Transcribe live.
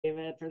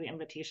David, for the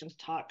invitation to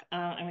talk.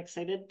 I'm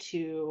excited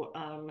to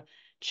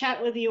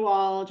chat with you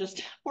all.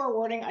 Just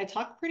forewarning, I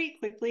talk pretty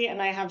quickly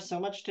and I have so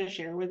much to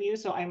share with you,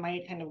 so I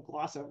might kind of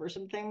gloss over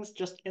some things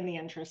just in the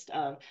interest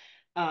of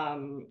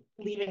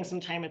leaving some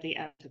time at the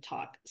end to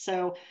talk.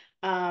 So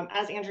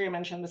as Andrea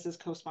mentioned, this is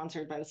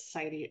co-sponsored by the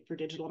Society for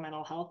Digital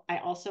Mental Health. I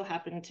also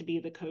happen to be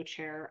the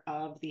co-chair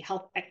of the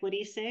Health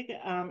Equity SIG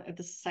at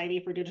the Society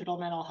for Digital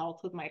Mental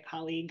Health with my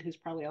colleague, who's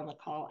probably on the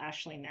call,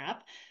 Ashley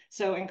Knapp.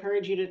 So I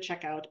encourage you to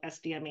check out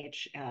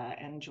SDMH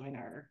and join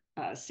our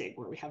SIG,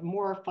 where we have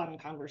more fun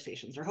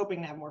conversations, or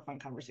hoping to have more fun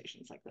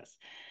conversations like this.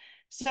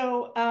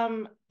 So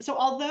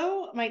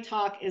although my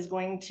talk is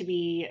going to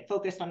be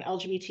focused on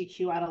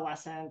LGBTQ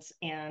adolescents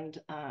and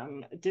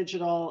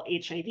digital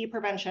HIV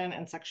prevention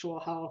and sexual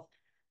health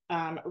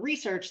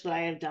research that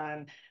I have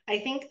done, I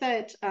think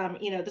that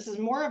this is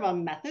more of a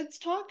methods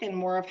talk and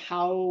more of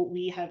how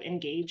we have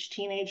engaged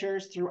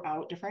teenagers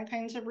throughout different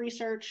kinds of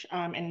research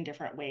and in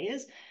different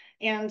ways.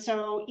 And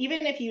so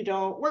even if you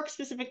don't work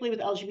specifically with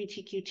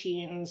LGBTQ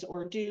teens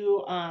or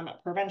do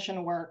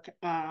prevention work,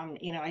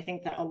 I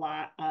think that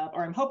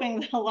or I'm hoping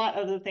that a lot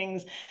of the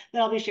things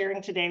that I'll be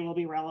sharing today will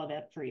be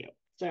relevant for you.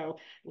 So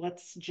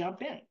let's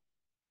jump in.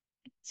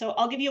 So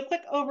I'll give you a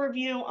quick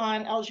overview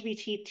on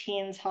LGBT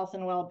teens' health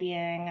and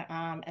well-being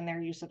and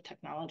their use of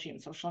technology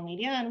and social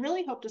media, and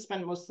really hope to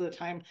spend most of the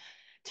time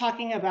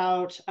talking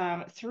about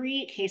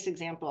three case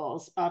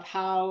examples of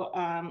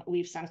how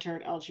we've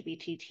centered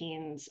LGBT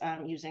teens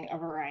using a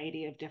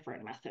variety of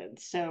different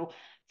methods. So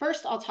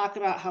first, I'll talk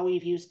about how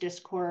we've used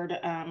Discord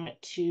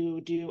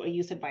to do a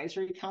youth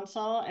advisory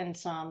council and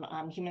some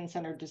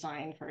human-centered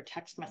design for a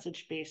text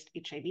message-based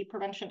HIV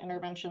prevention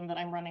intervention that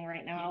I'm running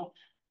right now.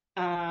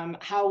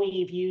 How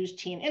we've used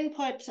teen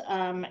input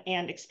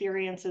and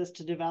experiences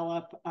to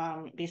develop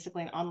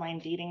basically an online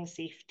dating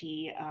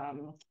safety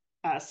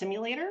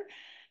simulator.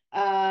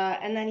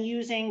 And then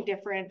using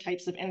different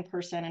types of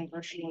in-person and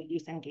virtual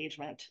youth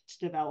engagement to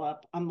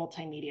develop a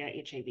multimedia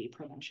HIV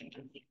prevention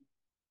campaign.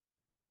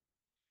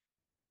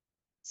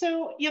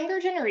 So younger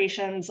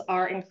generations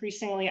are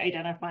increasingly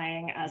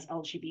identifying as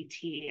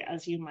LGBT,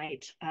 as you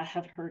might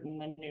have heard in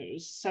the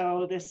news.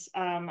 So this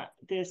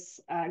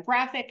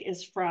graphic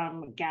is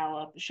from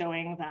Gallup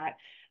showing that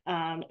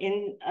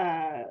in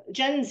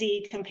Gen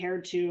Z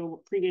compared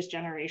to previous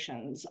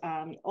generations,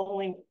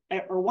 only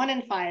or 1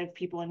 in 5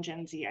 people in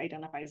Gen Z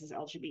identifies as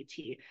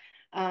LGBT.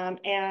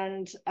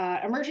 And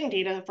emerging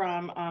data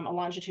from a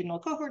longitudinal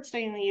cohort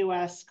study in the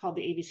US called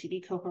the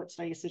ABCD cohort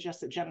study suggests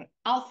that Gen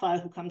Alpha,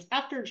 who comes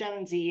after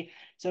Gen Z,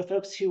 so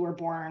folks who were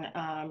born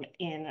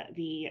in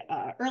the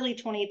early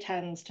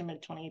 2010s to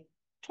mid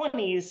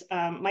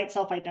 2020s, might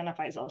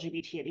self-identify as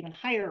LGBT at even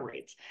higher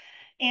rates.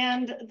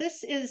 And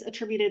this is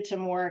attributed to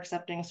more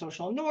accepting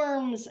social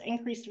norms,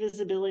 increased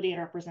visibility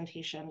and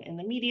representation in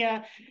the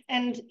media.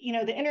 And,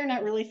 the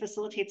internet really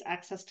facilitates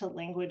access to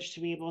language to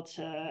be able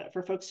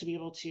for folks to be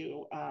able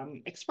to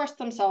express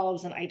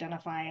themselves and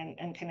identify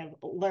and kind of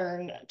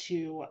learn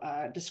to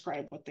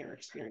describe what their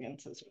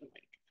experiences are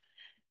like.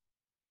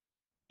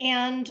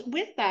 And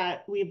with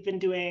that,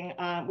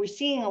 we're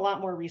seeing a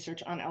lot more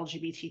research on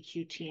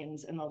LGBTQ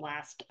teens in the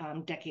last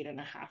decade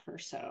and a half or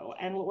so.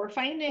 And what we're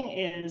finding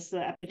is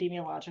the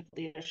epidemiological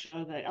data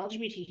show that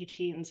LGBTQ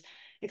teens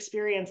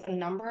experience a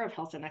number of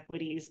health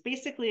inequities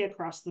basically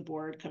across the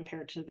board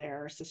compared to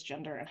their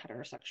cisgender and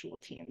heterosexual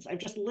teens. I've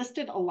just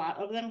listed a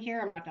lot of them here.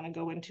 I'm not going to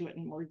go into it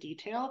in more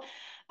detail.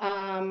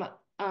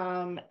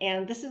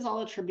 And this is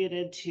all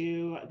attributed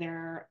to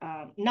their,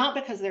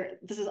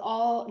 this is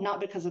all not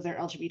because of their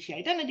LGBT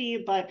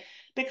identity, but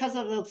because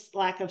of the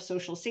lack of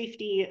social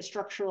safety,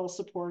 structural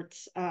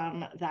supports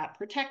that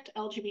protect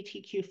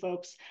LGBTQ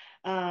folks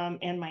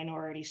and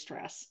minority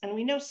stress. And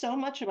we know so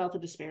much about the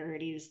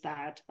disparities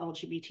that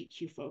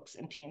LGBTQ folks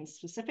and teens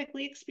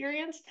specifically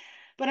experience,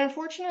 but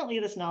unfortunately,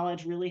 this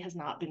knowledge really has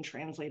not been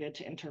translated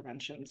to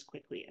interventions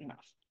quickly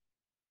enough.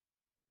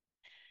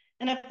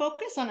 And a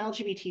focus on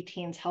LGBT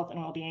teens' health and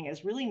well-being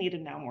is really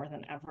needed now more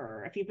than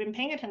ever. If you've been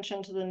paying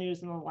attention to the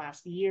news in the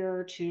last year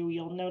or two,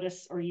 you'll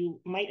notice, or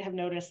you might have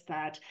noticed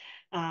that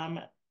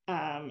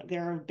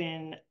there have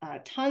been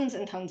tons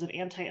and tons of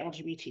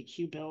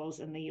anti-LGBTQ bills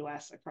in the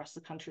US across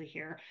the country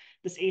here.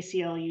 This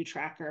ACLU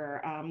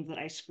tracker that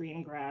I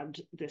screen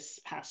grabbed this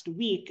past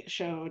week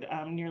showed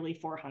nearly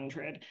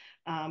 400.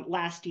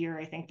 Last year,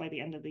 I think by the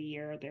end of the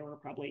year, there were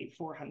probably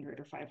 400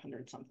 or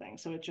 500 something.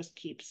 So it just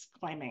keeps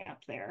climbing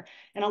up there.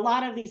 And a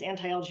lot of these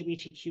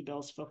anti-LGBTQ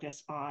bills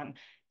focus on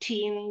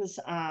teens,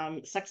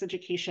 sex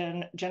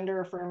education,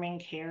 gender affirming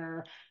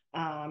care,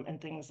 and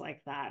things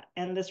like that.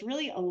 And this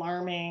really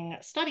alarming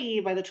study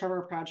by the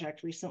Trevor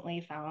Project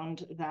recently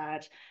found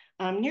that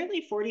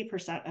nearly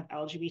 40% of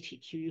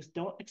LGBTQ youth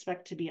don't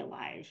expect to be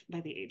alive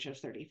by the age of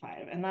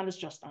 35, and that is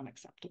just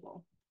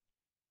unacceptable.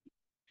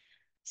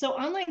 So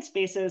online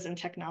spaces and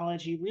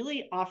technology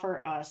really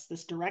offer us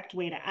this direct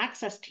way to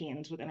access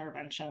teens with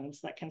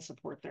interventions that can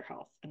support their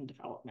health and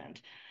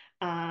development.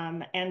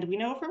 And we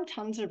know from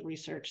tons of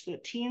research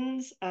that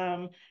things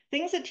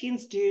that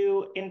teens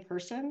do in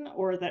person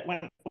or that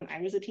when when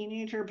I was a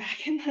teenager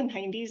back in the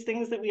 90s,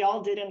 things that we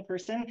all did in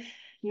person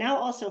now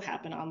also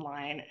happen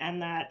online,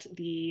 and that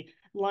the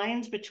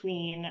lines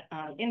between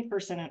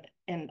in-person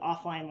and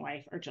offline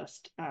life are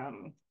just,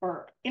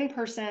 or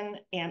in-person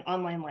and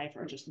online life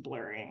are just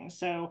blurring.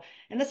 So,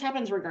 and this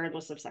happens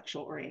regardless of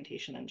sexual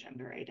orientation and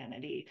gender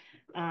identity,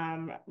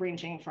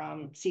 ranging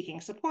from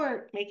seeking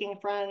support, making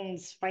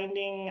friends,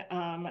 finding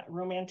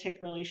romantic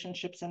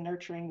relationships and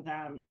nurturing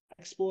them,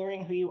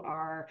 exploring who you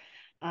are,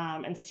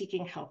 and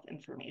seeking health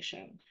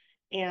information.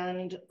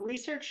 And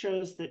research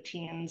shows that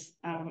teens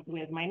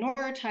with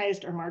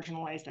minoritized or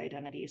marginalized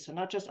identities, so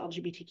not just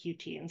LGBTQ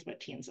teens, but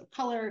teens of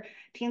color,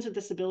 teens with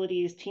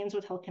disabilities, teens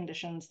with health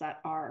conditions that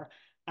are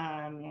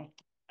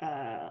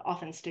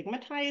often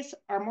stigmatized,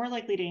 are more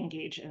likely to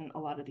engage in a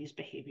lot of these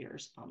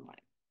behaviors online.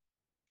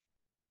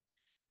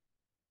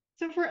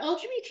 So for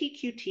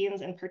LGBTQ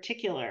teens in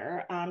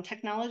particular,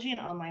 technology and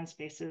online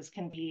spaces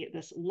can be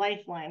this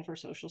lifeline for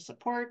social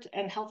support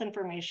and health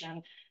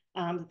information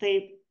that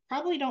they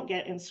probably don't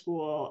get in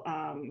school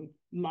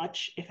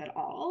much, if at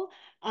all.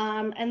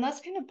 And thus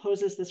kind of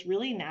poses this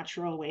really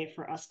natural way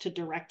for us to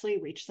directly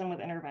reach them with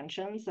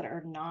interventions that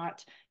are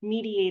not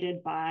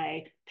mediated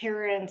by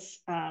parents,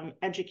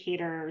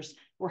 educators,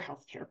 or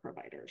healthcare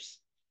providers.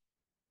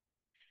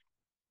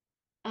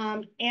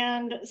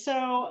 And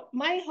so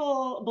my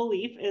whole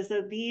belief is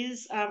that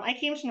these, I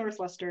came to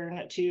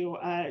Northwestern to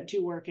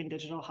do work in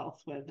digital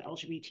health with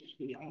LGBTQ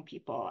young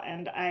people.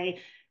 And I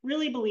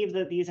really believe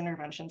that these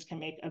interventions can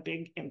make a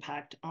big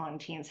impact on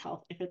teens'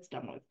 health if it's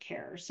done with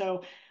care.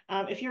 So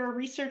if you're a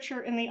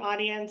researcher in the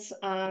audience,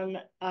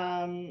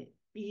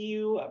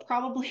 you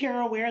probably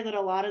are aware that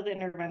a lot of the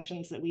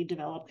interventions that we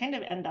develop kind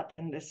of end up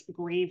in this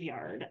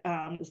graveyard,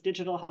 this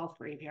digital health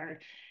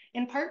graveyard,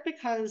 in part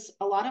because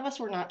a lot of us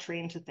were not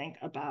trained to think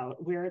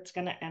about where it's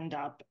going to end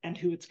up and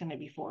who it's going to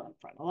be for up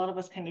front. A lot of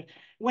us kind of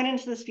went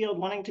into this field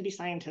wanting to be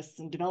scientists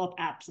and develop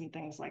apps and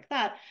things like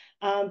that.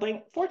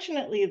 But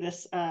fortunately,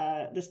 this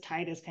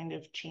tide is kind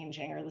of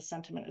changing, or the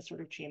sentiment is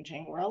sort of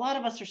changing, where a lot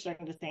of us are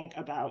starting to think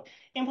about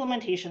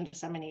implementation,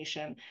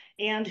 dissemination,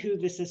 and who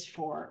this is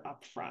for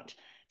up front.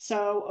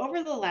 So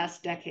over the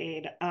last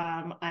decade,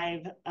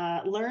 I've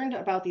learned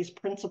about these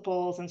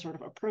principles and sort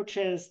of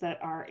approaches that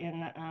are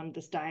in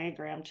this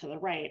diagram to the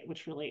right,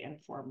 which really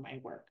inform my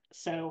work.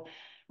 So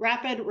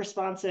rapid,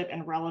 responsive,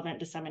 and relevant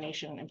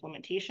dissemination and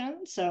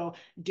implementation. So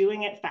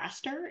doing it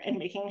faster and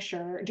making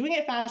sure, doing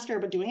it faster,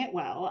 but doing it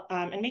well,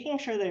 and making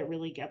sure that it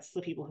really gets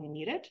the people who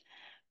need it.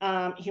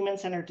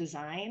 Human-centered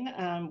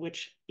design,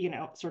 which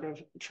sort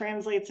of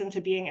translates into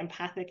being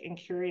empathic and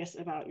curious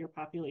about your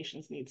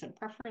population's needs and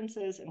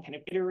preferences, and kind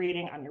of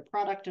iterating on your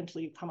product until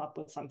you come up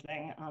with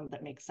something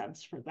that makes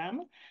sense for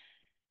them.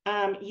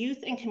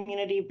 Youth and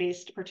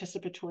community-based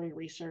participatory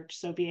research,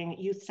 so being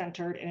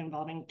youth-centered and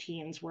involving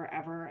teens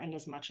wherever and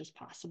as much as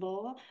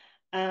possible.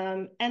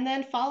 And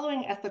then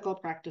following ethical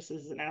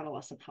practices in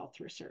adolescent health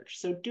research,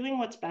 so doing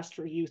what's best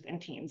for youth and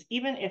teens,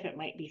 even if it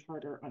might be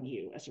harder on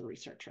you as a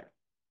researcher.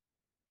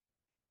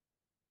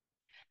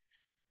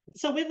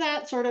 So with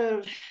that sort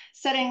of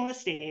setting the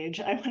stage,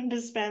 I wanted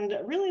to spend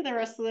really the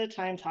rest of the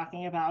time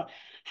talking about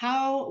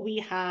how we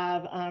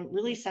have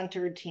really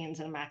centered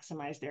teens and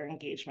maximized their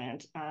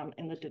engagement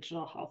in the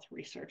digital health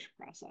research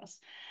process.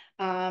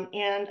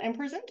 And I'm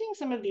presenting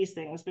some of these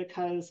things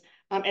because,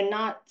 and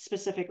not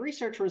specific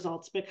research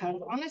results,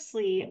 because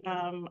honestly,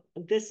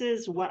 this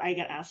is what I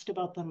get asked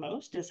about the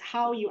most, is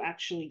how you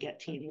actually get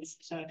teens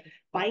to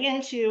buy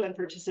into and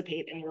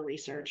participate in your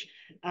research,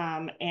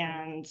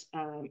 and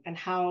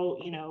how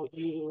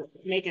you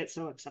make it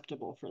so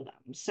acceptable for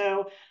them.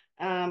 So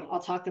I'll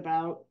talk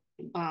about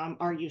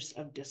our use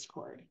of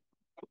Discord.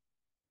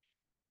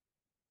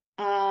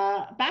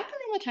 Back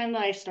around the time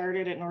that I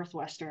started at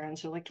Northwestern,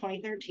 so like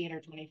 2013 or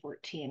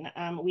 2014,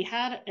 we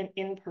had an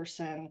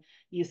in-person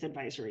youth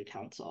advisory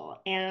council,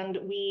 and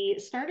we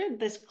started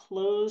this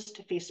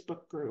closed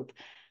Facebook group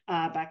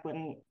back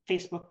when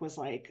Facebook was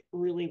like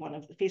really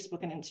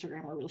Facebook and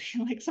Instagram were really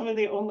like some of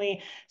the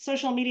only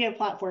social media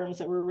platforms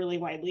that were really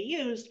widely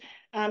used,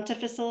 to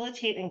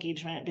facilitate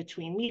engagement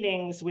between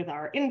meetings with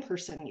our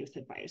in-person youth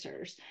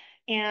advisors.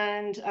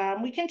 And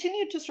we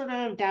continued to sort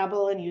of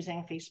dabble in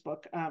using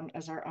Facebook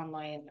as our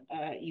online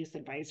youth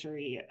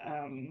advisory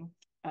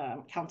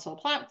council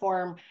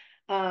platform,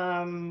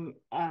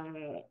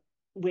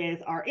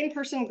 with our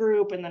in-person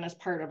group and then as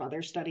part of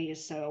other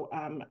studies. So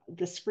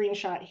the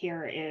screenshot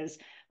here is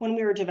when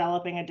we were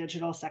developing a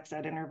digital sex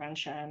ed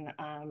intervention,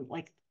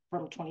 like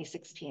from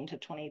 2016 to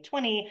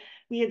 2020,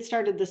 we had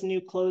started this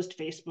new closed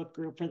Facebook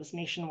group for this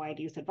nationwide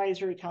youth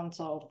advisory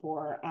council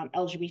for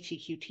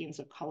LGBTQ teens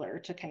of color,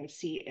 to kind of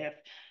see if,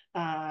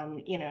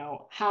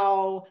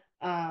 how,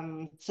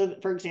 so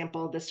for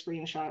example, this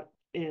screenshot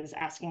is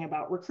asking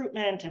about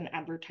recruitment and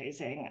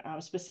advertising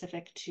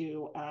specific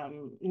to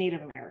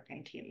Native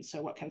American teens.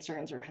 So what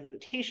concerns or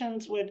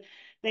hesitations would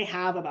they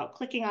have about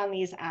clicking on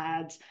these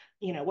ads?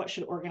 What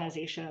should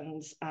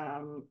organizations,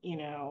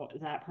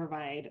 that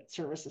provide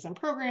services and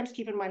programs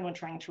keep in mind when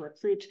trying to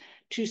recruit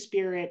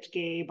Two-Spirit,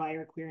 gay, bi,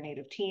 or queer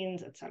Native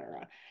teens, et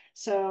cetera.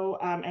 So,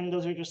 and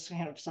those are just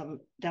kind of some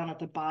down at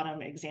the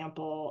bottom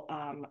example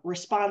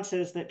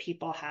responses that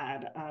people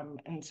had,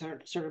 and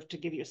sort of to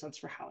give you a sense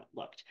for how it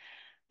looked.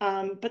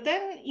 But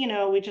then,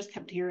 we just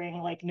kept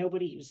hearing like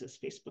nobody uses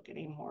Facebook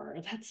anymore.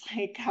 That's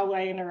like how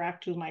I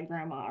interact with my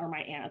grandma or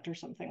my aunt or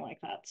something like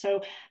that.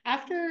 So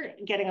after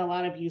getting a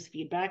lot of youth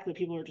feedback that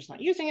people were just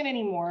not using it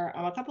anymore,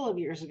 a couple of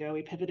years ago,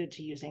 we pivoted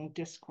to using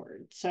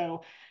Discord.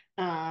 So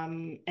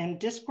and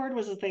Discord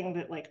was a thing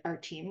that like our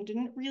team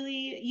didn't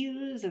really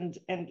use, and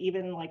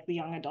even like the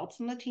young adults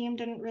in the team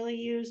didn't really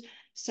use.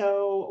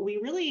 So we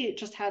really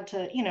just had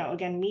to,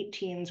 again, meet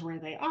teens where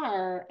they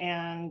are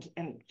and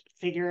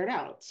figure it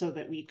out so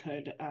that we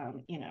could,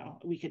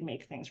 we could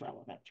make things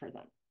relevant for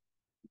them.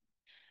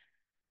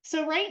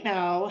 So right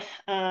now,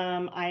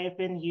 I have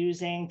been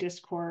using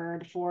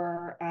Discord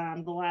for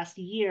the last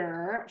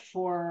year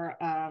for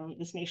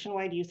this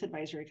Nationwide Youth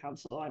Advisory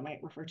Council, I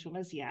might refer to them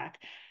as YAC,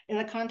 in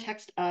the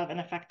context of an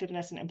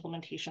effectiveness and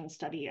implementation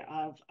study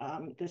of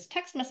this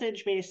text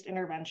message-based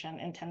intervention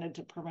intended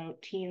to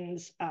promote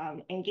teens'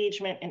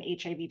 engagement in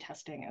HIV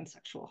testing and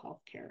sexual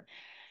health care.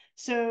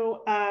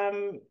 So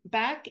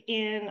back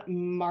in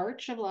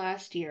March of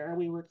last year,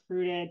 we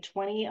recruited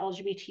 20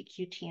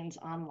 LGBTQ teens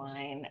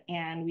online,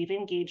 and we've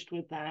engaged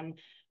with them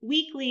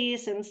weekly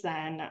since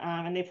then.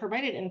 And they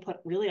provided input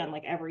really on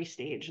like every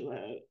stage of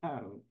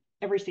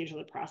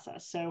the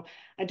process. So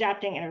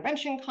adapting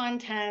intervention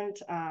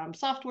content,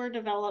 software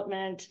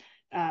development,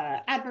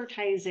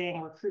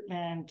 advertising,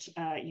 recruitment,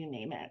 you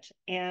name it.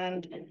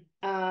 And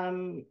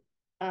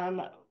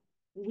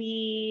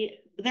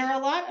there are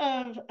a lot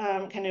of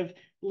kind of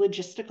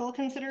logistical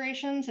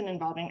considerations in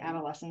involving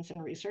adolescents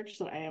in research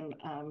that I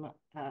am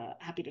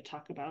happy to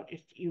talk about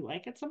if you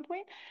like at some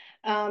point.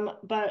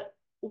 But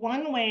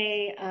one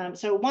way,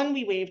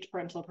 we waived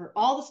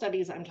all the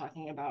studies I'm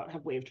talking about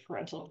have waived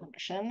parental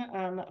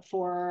permission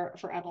for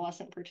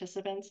adolescent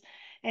participants.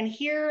 And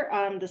here,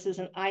 this is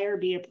an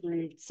IRB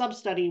approved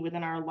sub-study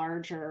within our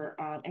larger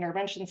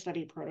intervention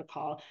study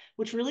protocol,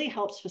 which really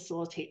helps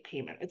facilitate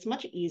payment. It's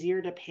much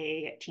easier to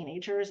pay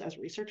teenagers as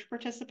research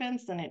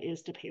participants than it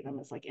is to pay them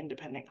as like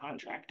independent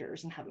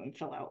contractors and have them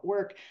fill out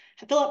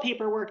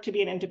paperwork to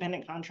be an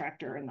independent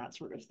contractor and that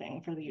sort of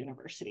thing for the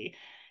university.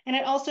 And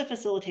it also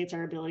facilitates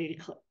our ability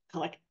to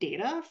collect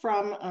data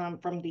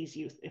from these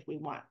youth if we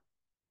want.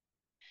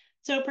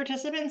 So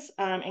participants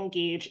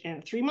engage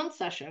in 3-month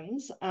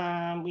sessions.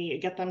 We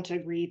get them to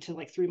agree to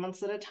like 3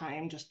 months at a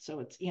time, just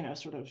so it's,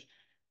 sort of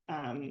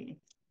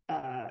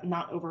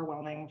not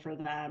overwhelming for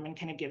them and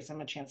kind of gives them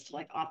a chance to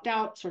like opt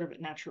out sort of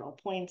at natural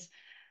points.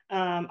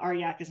 Our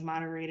YAC is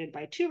moderated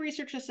by 2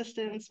 research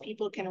assistants.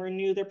 People can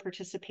renew their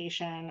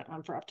participation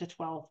for up to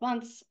 12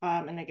 months,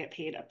 and they get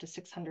paid up to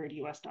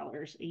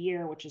 $600 a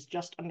year, which is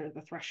just under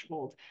the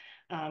threshold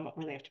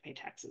where they have to pay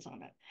taxes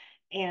on it.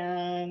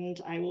 And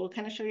I will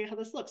kind of show you how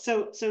this looks.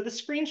 So the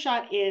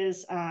screenshot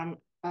is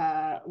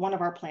one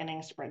of our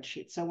planning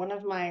spreadsheets. So one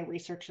of my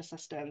research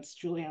assistants,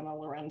 Juliana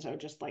Lorenzo,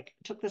 just like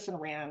took this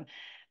and ran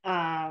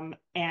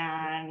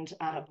and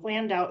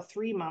planned out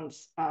 3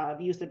 months of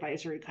Youth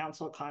Advisory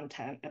Council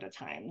content at a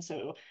time.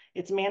 So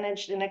it's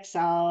managed in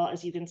Excel.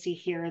 As you can see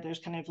here, there's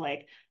kind of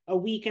like a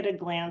week at a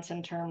glance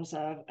in terms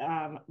of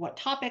what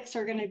topics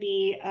are going to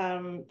be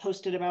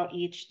posted about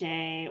each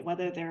day,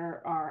 whether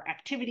there are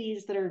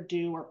activities that are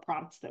due or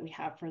prompts that we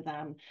have for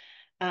them.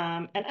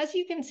 And as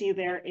you can see,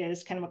 there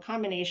is kind of a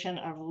combination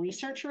of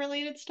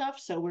research-related stuff.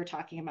 So we're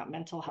talking about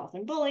mental health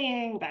and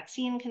bullying,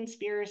 vaccine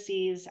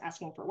conspiracies,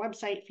 asking for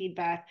website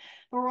feedback,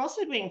 but we're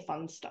also doing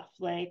fun stuff.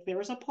 Like there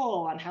was a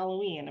poll on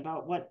Halloween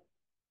about what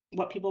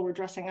people were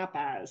dressing up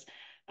as.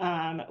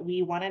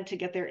 We wanted to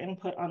get their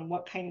input on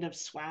what kind of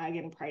swag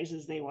and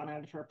prizes they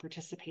wanted for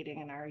participating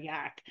in our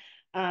YAC.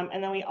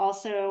 And then we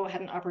also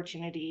had an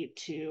opportunity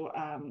to,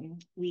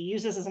 we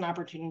use this as an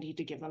opportunity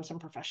to give them some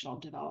professional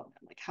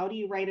development. Like, how do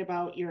you write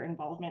about your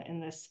involvement in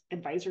this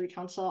advisory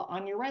council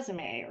on your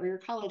resume or your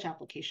college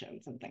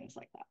applications and things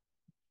like that.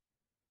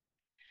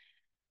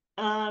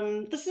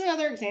 This is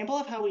another example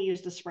of how we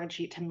use the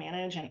spreadsheet to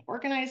manage and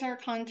organize our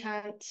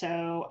content.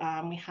 So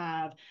we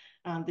have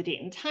the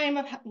date and time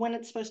of when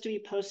it's supposed to be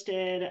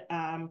posted,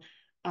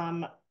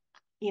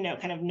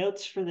 kind of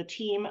notes for the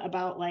team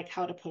about like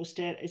how to post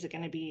it. Is it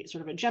going to be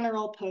sort of a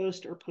general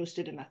post or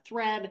posted in a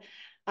thread?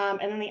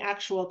 And then the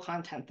actual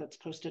content that's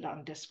posted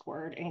on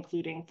Discord,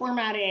 including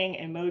formatting,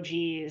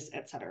 emojis,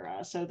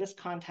 etc. So this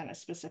content is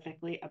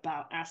specifically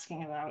about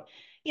asking about,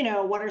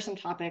 what are some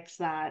topics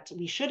that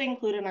we should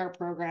include in our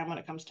program when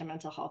it comes to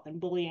mental health and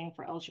bullying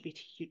for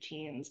LGBTQ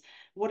teens?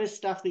 What is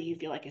stuff that you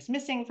feel like is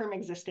missing from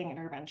existing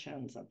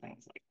interventions and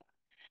things like that?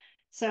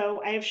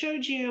 So I have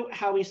showed you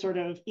how we sort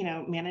of,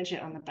 manage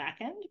it on the back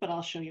end, but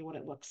I'll show you what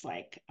it looks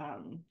like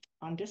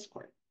on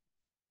Discord.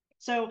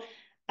 So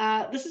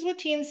this is what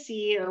teens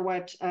see, or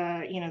what,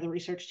 the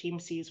research team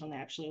sees when they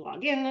actually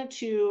log in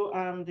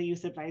to the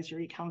Youth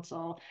Advisory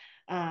Council.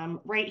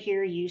 Right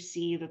here, you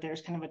see that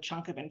there's kind of a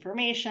chunk of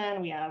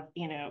information. We have,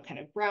 kind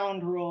of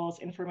ground rules,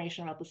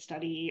 information about the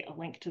study, a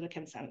link to the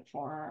consent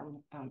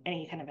form,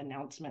 any kind of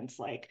announcements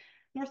like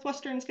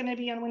Northwestern's going to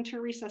be on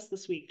winter recess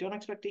this week. Don't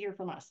expect to hear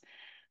from us.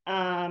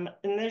 And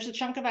there's a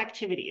chunk of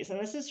activities, and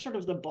this is sort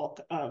of the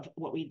bulk of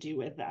what we do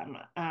with them.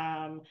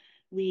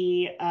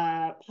 We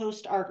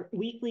post our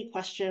weekly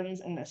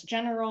questions in this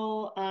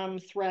general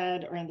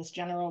thread or in this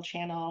general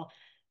channel.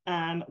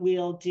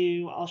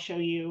 I'll show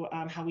you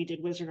how we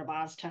did Wizard of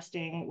Oz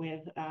testing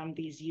with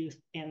these youth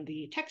in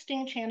the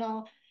texting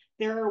channel.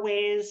 There are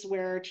ways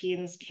where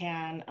teens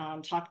can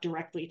talk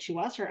directly to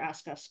us or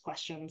ask us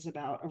questions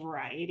about a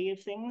variety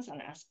of things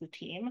and ask the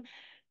team.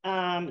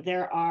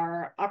 There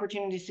are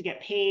opportunities to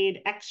get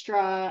paid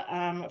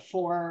extra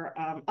for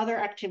other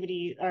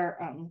activities,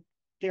 or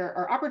there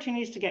are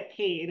opportunities to get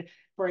paid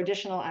for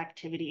additional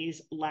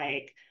activities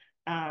like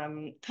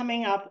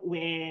coming up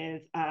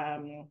with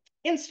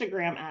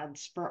Instagram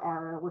ads for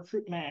our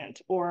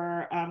recruitment,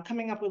 or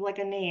coming up with like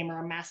a name or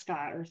a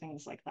mascot or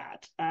things like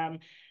that.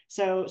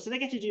 So they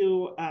get to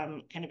do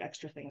kind of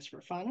extra things for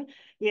fun.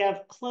 We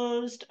have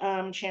closed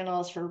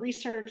channels for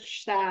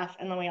research staff,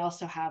 and then we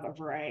also have a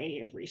variety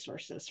of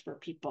resources for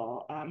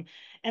people.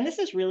 And this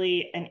is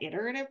really an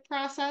iterative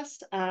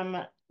process.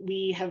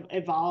 We have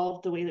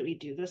evolved the way that we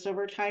do this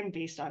over time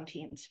based on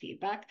teens'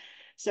 feedback.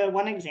 So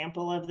one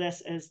example of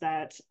this is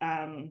that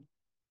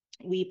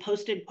we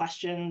posted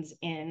questions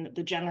in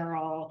the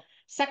general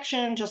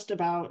section just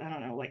about, I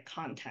don't know, like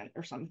content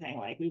or something.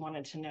 Like we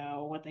wanted to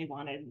know what they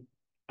wanted,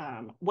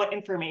 what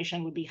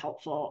information would be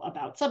helpful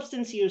about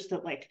substance use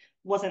that like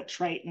wasn't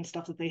trite and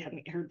stuff that they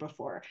hadn't heard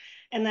before.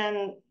 And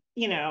then,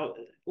 you know,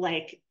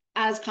 like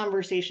as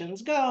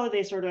conversations go,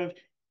 they sort of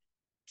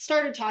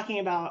started talking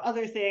about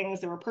other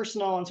things that were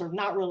personal and sort of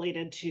not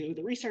related to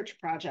the research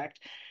project.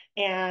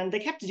 And they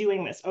kept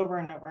doing this over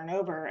and over and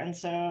over. And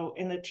so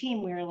in the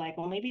team, we were like,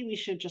 well, maybe we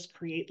should just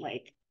create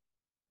like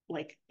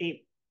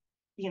a,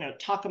 you know,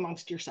 talk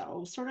amongst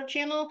yourselves sort of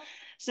channel.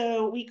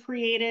 So we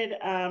created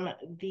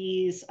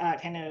these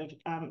kind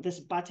of this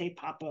bate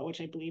papo,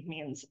 which I believe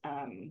means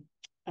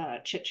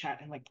chit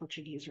chat in like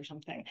Portuguese or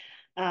something,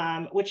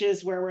 which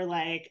is where we're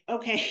like,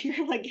 okay,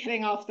 you're like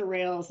getting off the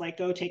rails, like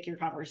go take your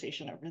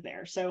conversation over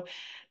there. So,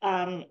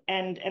 and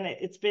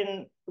it's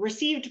been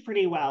received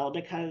pretty well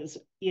because,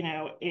 you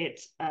know,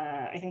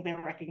 I think they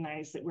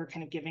recognize that we're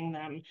kind of giving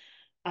them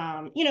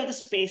you know, the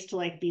space to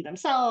like be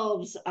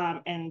themselves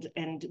and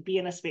be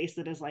in a space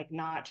that is like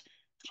not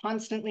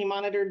constantly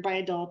monitored by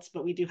adults,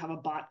 but we do have a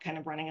bot kind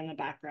of running in the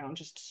background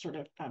just to sort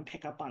of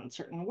pick up on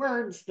certain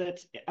words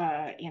that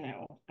you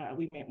know,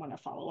 we may want to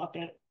follow up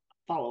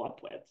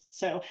with.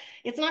 So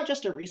it's not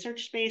just a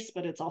research space,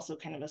 but it's also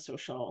kind of a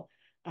social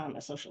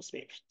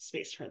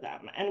space for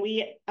them. And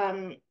we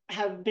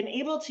have been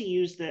able to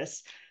use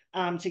this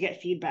to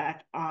get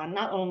feedback on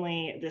not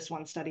only this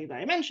one study that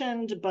I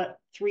mentioned, but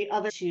 3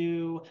 others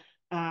to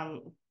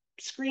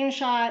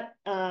screenshot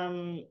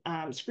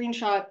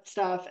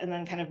stuff and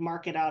then kind of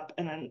mark it up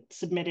and then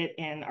submit it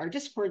in our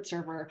Discord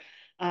server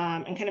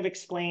and kind of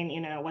explain, you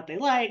know, what they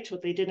liked,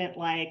 what they didn't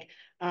like.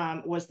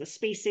 Was the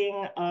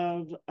spacing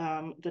of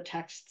the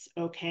texts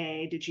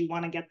okay? Did you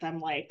want to get them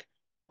like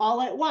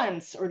all at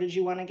once, or did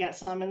you want to get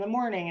some in the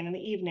morning and in the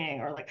evening,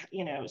 or like,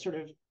 you know, sort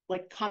of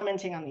like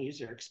commenting on the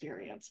user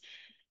experience?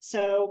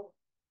 So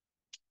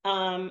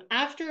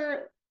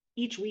after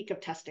each week of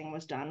testing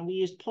was done, we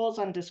used polls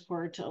on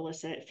Discord to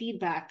elicit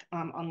feedback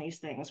on these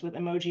things with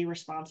emoji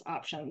response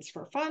options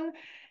for fun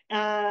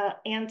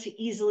and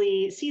to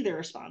easily see the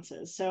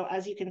responses. So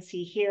as you can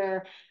see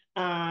here,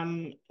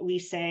 we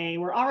say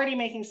we're already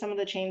making some of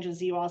the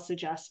changes you all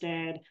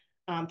suggested.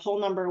 Poll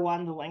number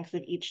 1, the length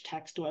of each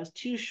text was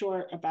too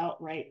short,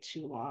 about right,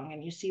 too long.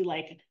 And you see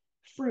like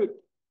fruit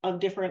of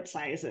different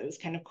sizes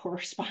kind of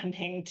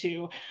corresponding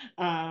to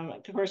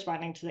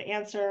the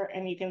answer.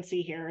 And you can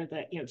see here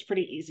that, you know, it's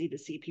pretty easy to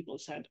see people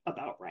said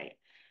about right.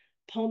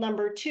 Poll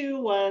number 2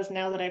 was,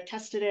 now that I've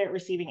tested it,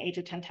 receiving 8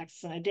 to 10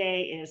 texts in a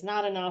day is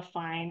not enough,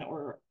 fine,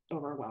 or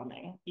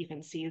overwhelming. You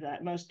can see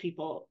that most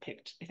people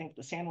picked, I think,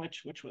 the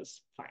sandwich, which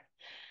was fine.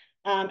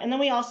 And then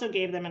we also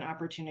gave them an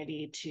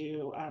opportunity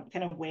to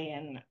kind of weigh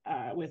in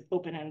with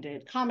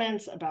open-ended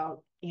comments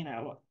about, you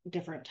know,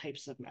 different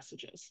types of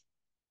messages.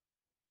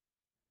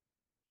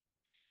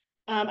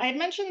 I had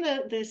mentioned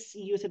that this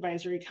Youth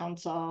Advisory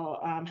Council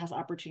has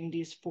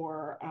opportunities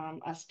for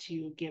us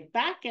to give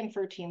back and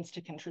for teens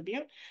to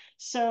contribute.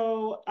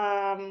 So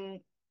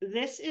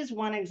this is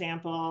one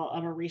example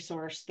of a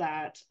resource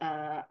that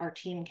our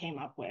team came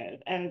up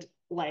with. And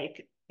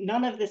like,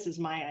 none of this is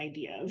my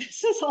idea.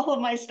 This is all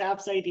of my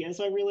staff's idea.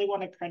 So I really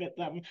want to credit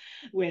them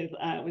with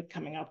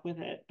coming up with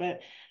it. But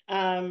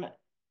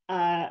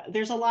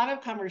there's a lot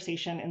of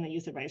conversation in the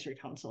Youth Advisory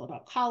Council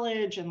about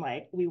college and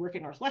like, we work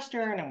at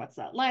Northwestern and what's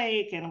that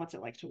like, and what's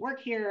it like to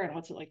work here, and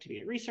what's it like to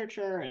be a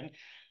researcher, and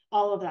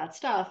all of that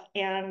stuff.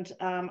 And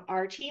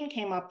our team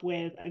came up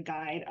with a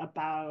guide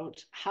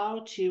about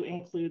how to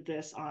include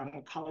this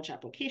on college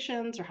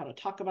applications, or how to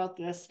talk about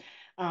this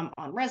on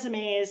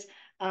resumes.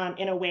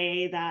 in a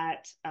way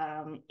that,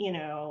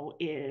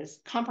 is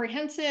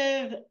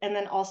comprehensive, and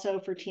then also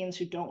for teens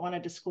who don't want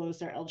to disclose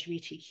their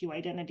LGBTQ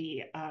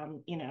identity,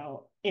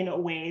 in a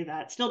way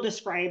that still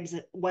describes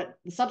what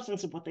the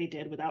substance of what they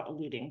did without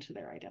alluding to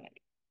their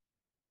identity.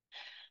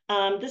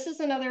 This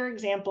is another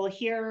example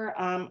here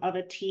of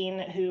a teen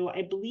who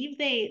I believe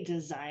they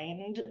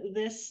designed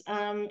this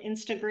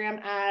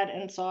Instagram ad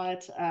and saw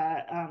it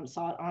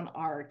on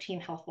our Teen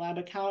Health Lab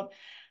account,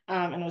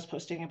 and was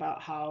posting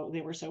about how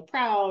they were so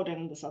proud.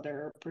 And this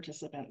other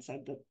participant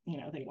said that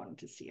they wanted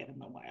to see it in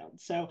the wild.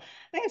 So I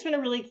think it's been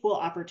a really cool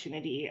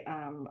opportunity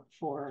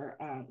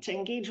to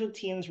engage with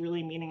teens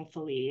really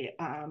meaningfully.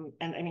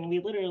 And I mean, we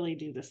literally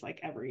do this like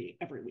every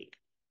week.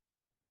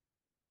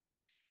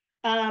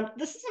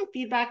 This is some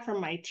feedback from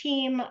my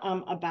team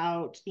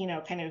about,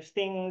 kind of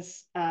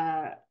things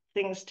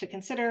to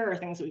consider or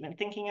things that we've been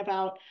thinking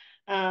about.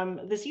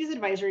 This Youth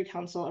Advisory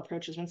Council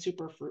approach has been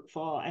super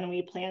fruitful, and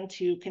we plan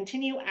to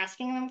continue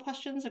asking them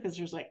questions because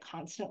there's like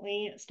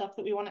constantly stuff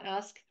that we want to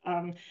ask.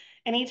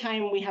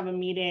 Anytime we have a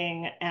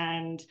meeting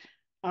and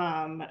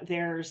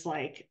there's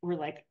like, we're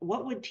like,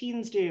 what would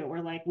teens do?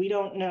 We're like, we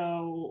don't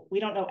know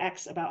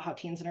X about how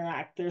teens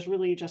interact. There's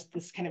really just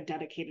this kind of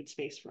dedicated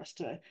space for us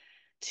to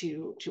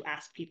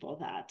ask people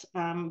that.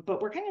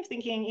 But we're kind of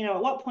thinking,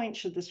 at what point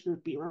should this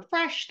group be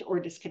refreshed or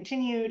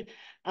discontinued?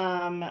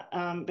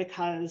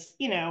 Because,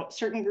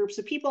 certain groups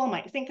of people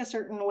might think a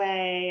certain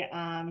way,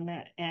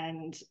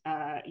 and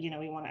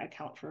we want to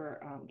account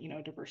for,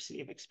 diversity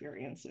of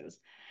experiences.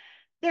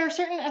 There are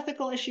certain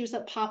ethical issues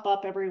that pop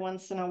up every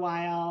once in a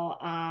while.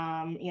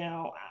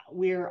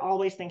 We're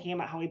always thinking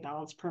about how we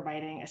balance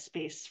providing a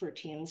space for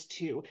teens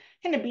to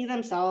kind of be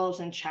themselves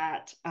and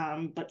chat,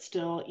 but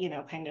still,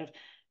 kind of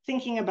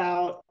thinking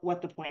about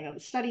what the point of the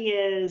study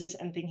is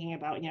and thinking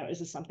about, is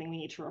this something we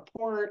need to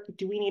report?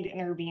 Do we need to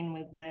intervene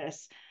with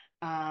this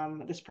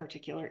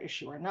particular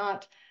issue or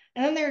not?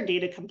 And then there are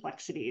data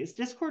complexities.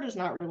 Discord is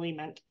not really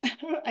meant,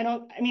 I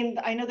know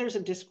there's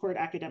a Discord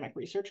academic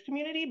research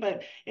community,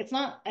 but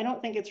I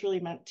don't think it's really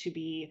meant to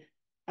be,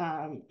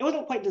 it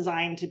wasn't quite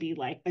designed to be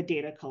like a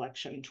data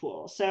collection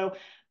tool. So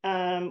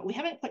we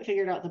haven't quite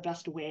figured out the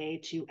best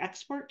way to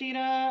export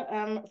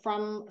data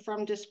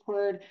from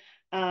Discord,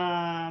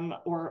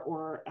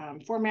 or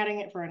formatting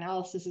it for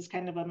analysis is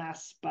kind of a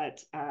mess,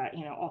 but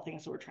all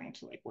things that we're trying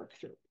to like work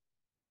through.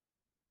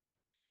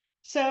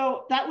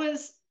 So that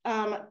was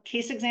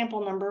case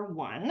example number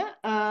one.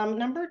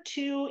 Number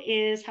two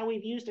is how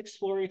we've used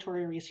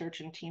exploratory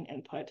research and teen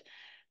input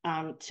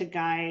to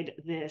guide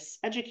this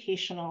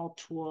educational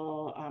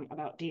tool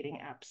about dating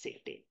app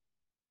safety.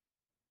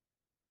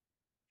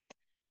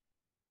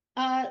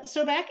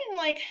 So back in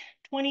like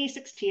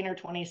 2016 or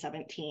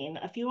 2017,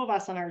 a few of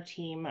us on our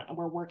team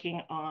were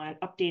working on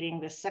updating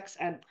this sex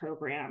ed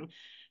program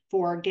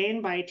for gay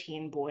and bi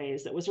teen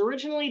boys that was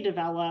originally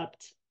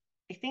developed,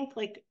 I think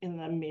like in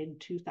the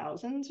mid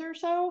 2000s or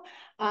so.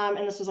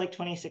 And this was like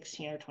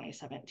 2016 or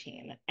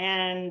 2017.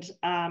 And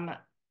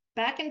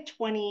back in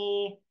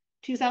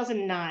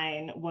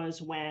 2009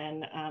 was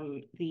when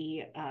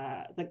the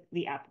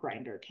app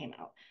Grindr came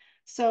out.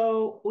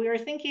 So we were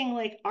thinking,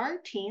 like, are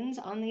teens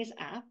on these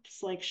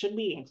apps? Like, should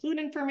we include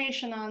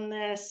information on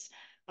this?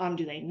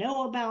 Do they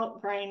know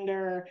about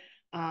Grindr?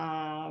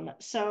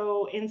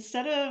 So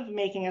instead of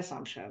making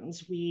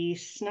assumptions, we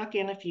snuck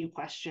in a few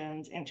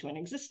questions into an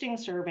existing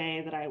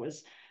survey that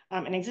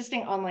an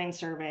existing online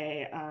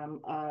survey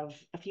of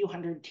a few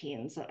hundred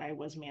teens that I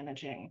was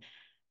managing.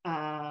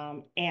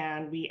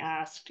 And we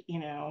asked,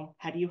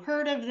 have you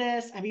heard of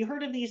this? Have you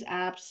heard of these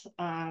apps?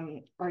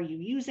 Are you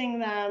using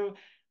them?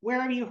 Where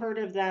have you heard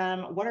of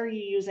them? What are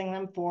you using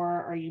them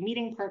for? Are you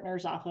meeting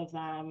partners off of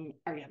them?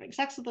 Are you having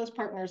sex with those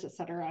partners, et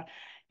cetera?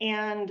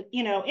 And,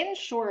 in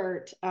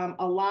short,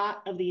 a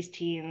lot of these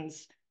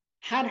teens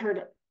had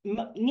heard,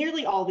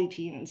 nearly all the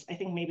teens, I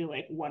think maybe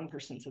like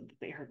 1% said that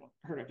they heard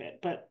of it,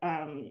 but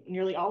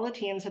nearly all the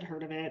teens had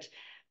heard of it.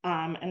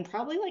 And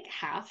probably like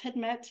half had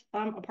met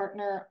a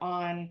partner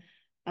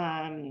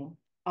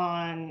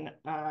online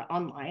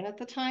at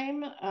the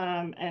time,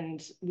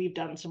 and we've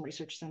done some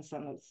research since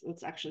then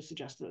that's actually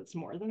suggested it's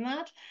more than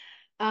that.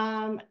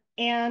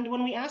 And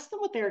when we asked them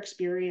what their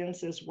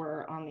experiences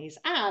were on these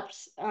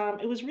apps,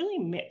 it was really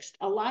mixed.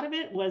 A lot of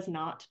it was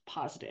not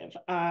positive.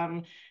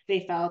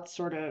 They felt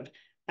sort of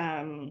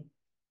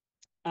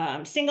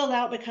singled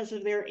out because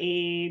of their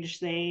age.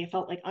 They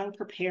felt like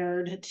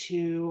unprepared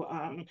to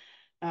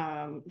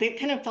they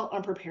kind of felt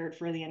unprepared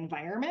for the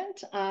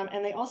environment.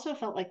 And they also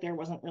felt like there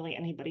wasn't really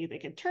anybody they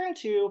could turn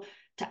to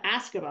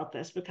ask about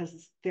this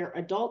because they're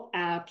adult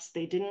apps.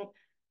 They didn't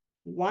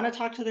want to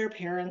talk to their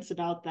parents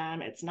about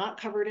them. It's not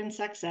covered in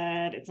sex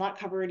ed. It's not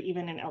covered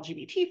even in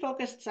LGBT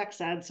focused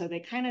sex ed. So they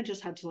kind of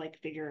just had to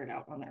like figure it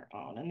out on their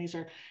own. And these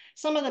are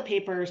some of the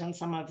papers and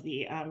some of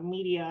the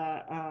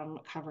media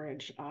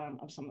coverage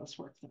of some of this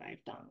work that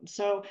I've done.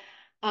 So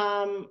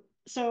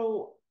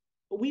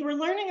we were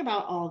learning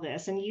about all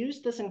this and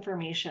used this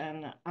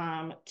information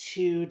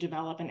to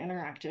develop an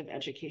interactive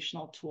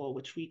educational tool,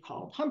 which we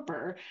called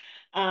Humper,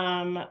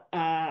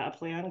 a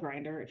play on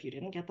Grindr, if you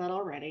didn't get that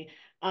already,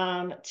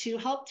 to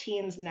help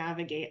teens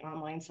navigate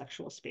online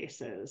sexual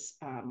spaces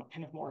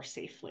kind of more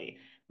safely.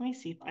 Let me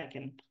see if I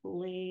can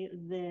play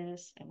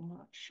this. I'm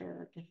not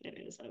sure if it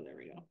is. Oh, there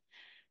we go.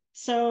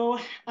 So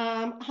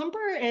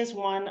Humper is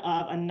one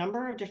of a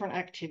number of different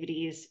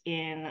activities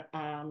in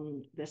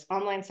this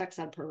online sex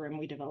ed program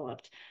we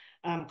developed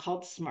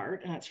called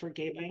SMART, and it's for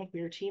gay, bi, and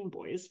queer teen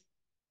boys.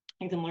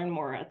 You can learn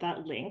more at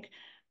that link.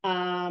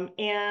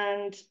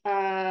 And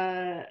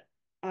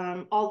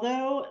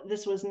although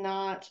this was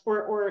not,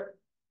 or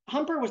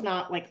Humper was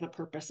not like the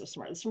purpose of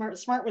SMART.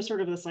 SMART was sort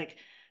of this like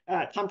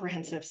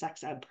comprehensive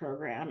sex ed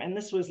program. And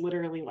this was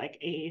literally like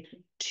a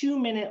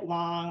 2-minute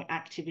long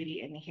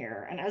activity in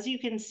here. And as you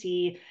can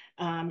see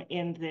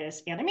in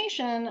this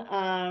animation,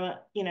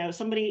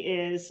 somebody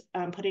is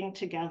putting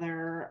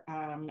together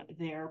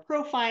their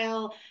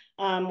profile.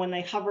 When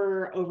they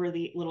hover over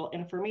the little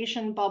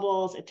information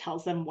bubbles, it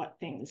tells them what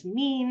things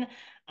mean.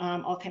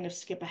 I'll kind of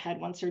skip ahead.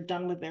 Once they're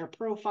done with their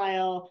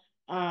profile,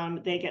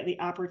 they get the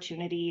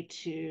opportunity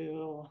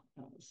to,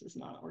 this is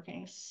not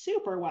working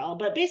super well,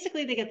 but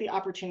basically they get the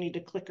opportunity to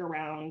click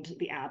around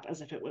the app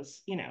as if it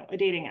was, a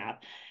dating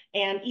app.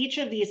 And each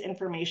of these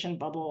information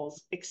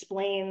bubbles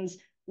explains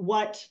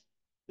what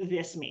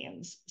this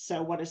means.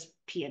 So what does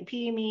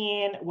PNP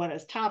mean? What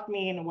does top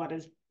mean? What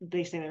does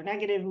they say they're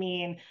negative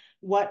mean?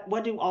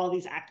 What do all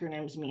these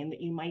acronyms mean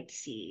that you might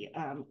see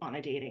on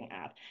a dating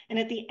app? And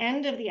at the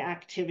end of the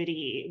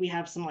activity, we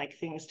have some like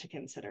things to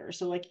consider.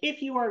 So like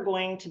if you are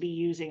going to be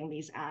using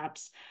these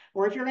apps,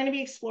 or if you're going to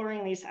be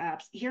exploring these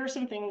apps, here are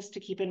some things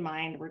to keep in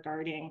mind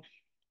regarding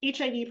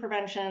HIV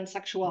prevention,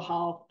 sexual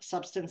health,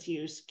 substance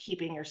use,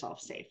 keeping yourself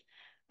safe.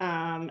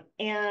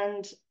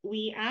 And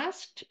we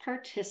asked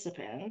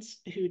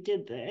participants who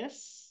did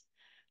this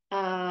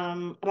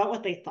about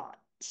what they thought.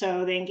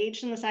 So they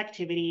engaged in this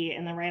activity,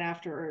 and then right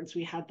afterwards,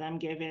 we had them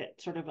give it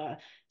sort of a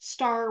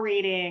star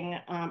rating,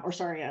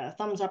 a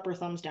thumbs up or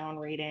thumbs down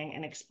rating,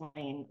 and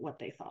explain what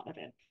they thought of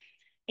it.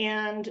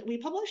 And we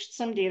published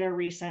some data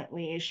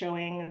recently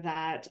showing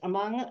that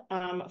among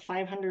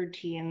 500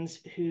 teens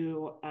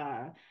who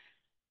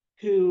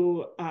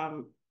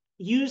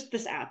used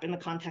this app in the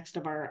context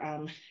of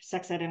our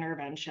sex ed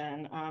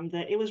intervention,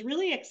 that it was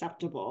really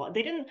acceptable.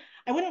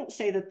 I wouldn't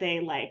say that they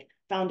like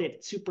found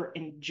it super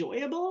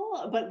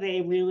enjoyable, but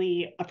they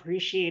really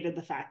appreciated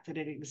the fact that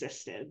it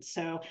existed.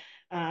 So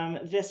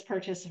this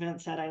participant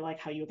said, I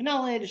like how you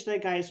acknowledge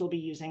that guys will be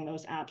using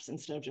those apps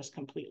instead of just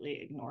completely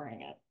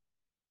ignoring it.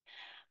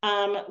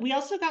 We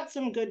also got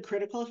some good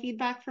critical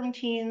feedback from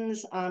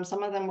teens.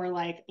 Some of them were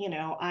like,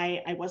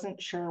 I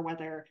wasn't sure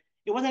whether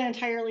it wasn't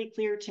entirely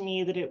clear to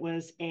me that it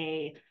was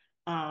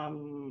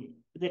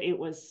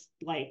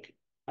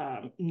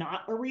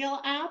not a real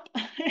app,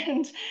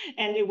 and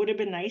it would have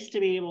been nice to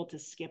be able to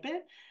skip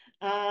it.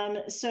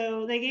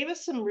 So they gave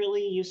us some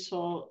really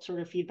useful sort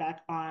of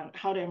feedback on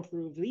how to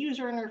improve the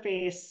user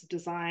interface,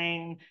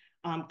 design,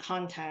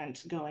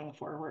 content going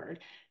forward.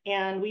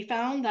 And we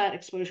found that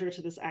exposure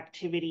to this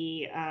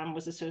activity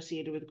was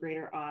associated with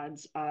greater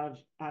odds of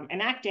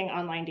enacting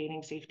online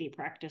dating safety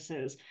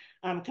practices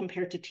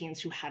compared to teens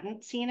who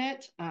hadn't seen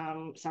it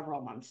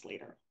several months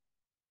later.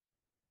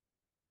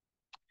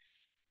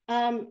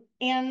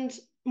 And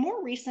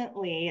more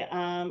recently,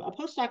 a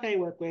postdoc I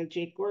work with,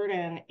 Jake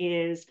Gordon,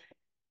 is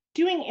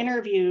doing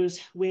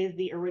interviews with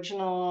the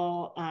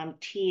original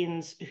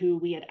teens who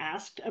we had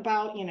asked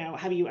about,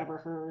 have you ever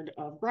heard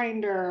of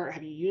Grindr?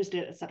 Have you used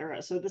it, et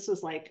cetera? So this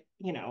is like,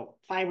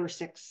 5 or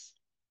 6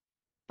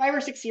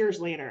 years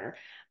later,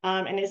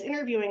 and is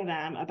interviewing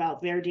them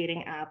about their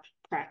dating app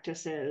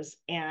practices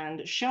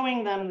and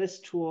showing them this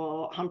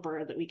tool,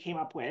 Humper, that we came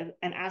up with,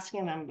 and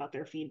asking them about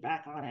their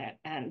feedback on it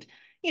and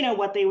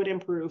what they would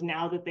improve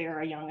now that they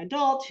are a young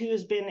adult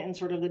who's been in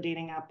sort of the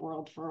dating app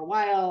world for a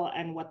while,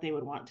 and what they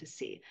would want to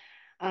see.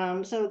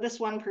 So this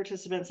one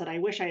participant said, I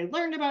wish I had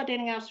learned about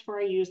dating apps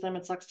before I used them.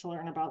 It sucks to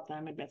learn about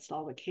them amidst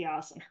all the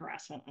chaos and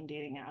harassment on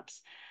dating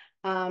apps.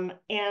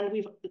 And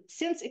we've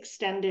since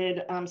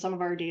extended some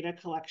of our data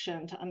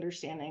collection to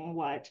understanding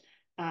what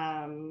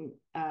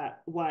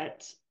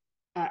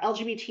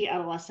LGBT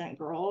adolescent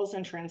girls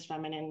and trans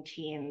feminine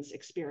teens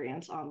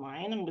experience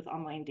online and with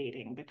online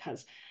dating,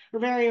 because we're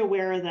very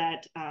aware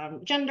that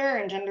gender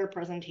and gender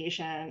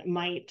presentation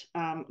might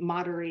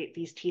moderate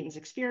these teens'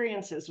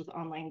 experiences with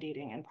online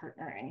dating and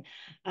partnering.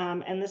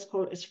 And this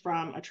quote is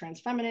from a trans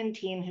feminine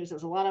teen who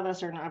says, a lot of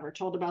us are never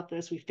told about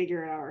this. We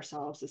figure it out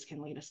ourselves. This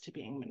can lead us to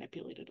being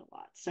manipulated a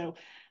lot. So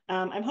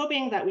I'm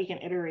hoping that we can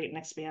iterate and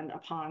expand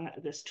upon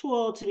this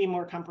tool to be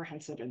more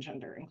comprehensive and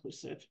gender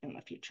inclusive in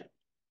the future.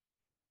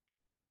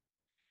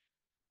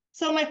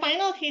 So my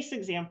final case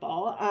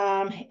example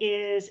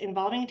is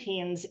involving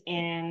teens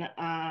in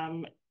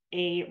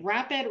a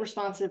rapid,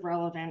 responsive,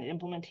 relevant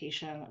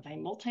implementation of a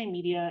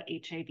multimedia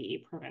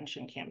HIV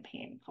prevention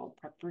campaign called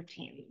Prep for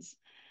Teens.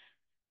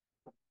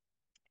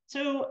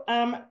 So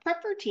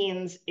Prep for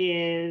Teens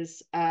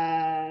is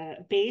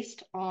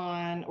based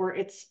on, or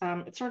it's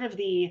sort of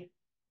the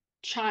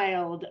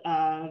child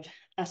of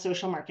a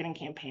social marketing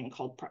campaign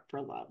called Prep for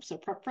Love. So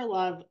Prep for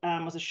Love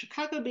was a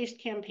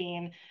Chicago-based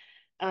campaign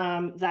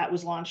that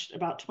was launched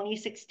about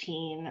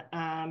 2016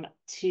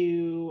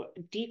 to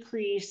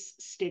decrease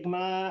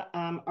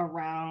stigma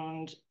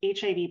around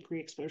HIV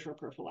pre-exposure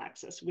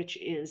prophylaxis, which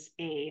is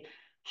a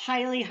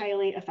highly,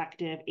 highly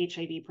effective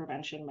HIV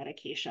prevention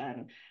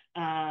medication.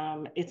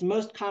 It's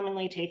most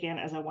commonly taken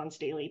as a once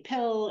daily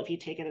pill. If you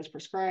take it as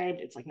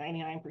prescribed, it's like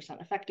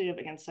 99% effective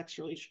against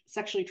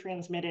sexually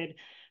transmitted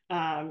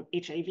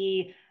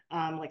HIV,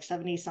 like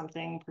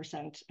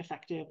 70-something%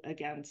 effective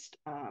against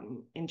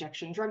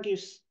injection drug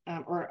use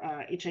or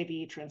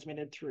HIV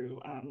transmitted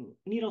through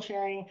needle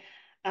sharing.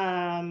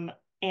 And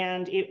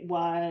it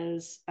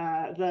was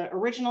the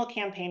original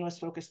campaign was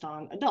focused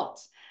on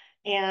adults.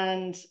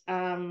 And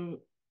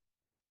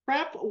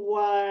PrEP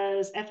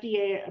was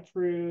FDA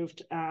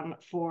approved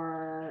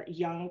for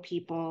young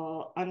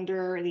people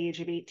under the age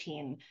of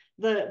 18.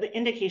 The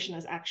indication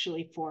is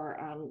actually for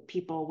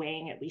people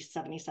weighing at least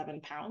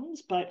 77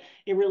 pounds, but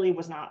it really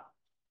was not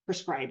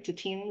prescribed to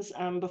teens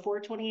before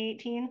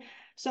 2018.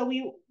 So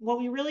what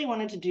we really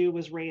wanted to do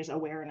was raise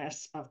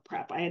awareness of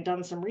PrEP. I had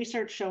done some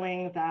research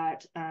showing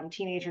that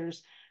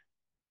teenagers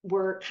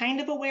were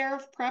kind of aware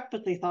of PrEP,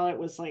 but they thought it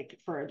was like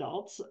for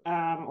adults,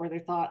 or they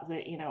thought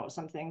that, you know, it was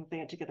something they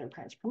had to get their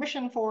parents'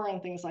 permission for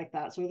and things like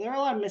that. So there are a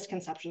lot of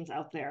misconceptions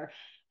out there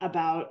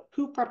about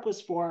who PrEP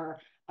was for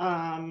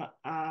and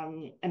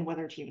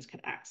whether teens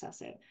could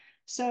access it.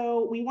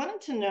 So we wanted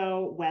to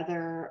know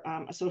whether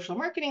a social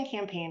marketing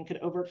campaign could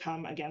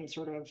overcome, again,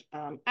 sort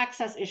of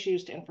access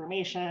issues to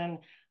information.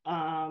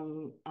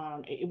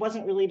 It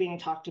wasn't really being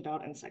talked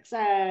about in sex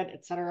ed,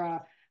 et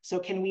cetera. So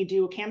can we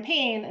do a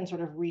campaign and sort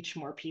of reach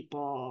more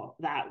people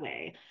that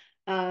way?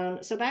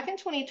 So back in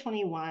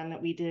 2021,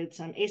 we did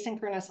some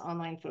asynchronous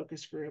online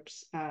focus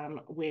groups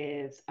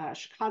with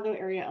Chicago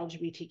area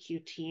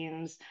LGBTQ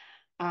teens.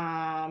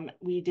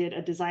 We did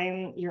a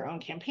design your own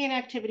campaign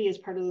activity as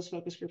part of those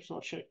focus groups,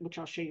 which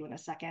I'll show you in a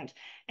second,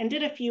 and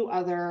did a few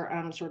other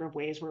sort of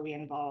ways where we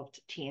involved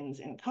teens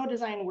in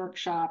co-design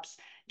workshops,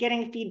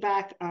 getting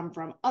feedback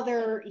from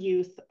other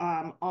youth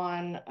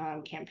on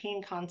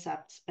campaign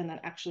concepts, and then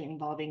actually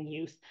involving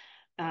youth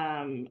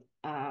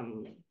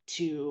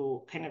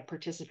to kind of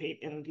participate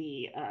in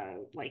the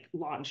like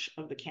launch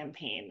of the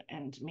campaign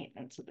and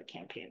maintenance of the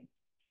campaign.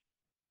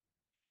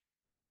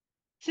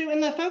 So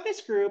in the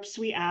focus groups,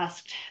 we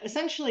asked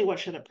essentially what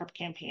should a PrEP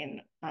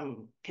campaign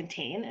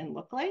contain and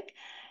look like?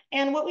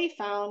 And what we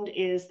found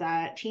is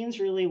that teens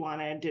really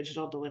wanted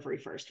digital delivery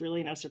first,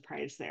 really no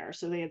surprise there.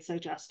 So they had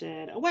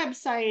suggested a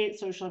website,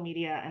 social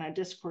media, and a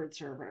Discord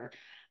server,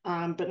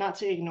 but not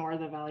to ignore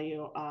the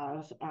value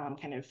of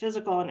kind of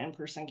physical and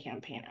in-person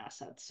campaign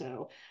assets.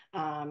 So,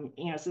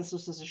 you know, since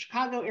this was a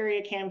Chicago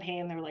area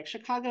campaign, they were like,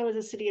 Chicago is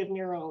a city of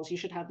murals. You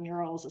should have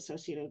murals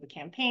associated with the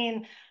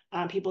campaign.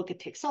 People could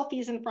take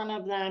selfies in front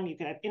of them. You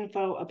could have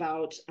info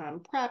about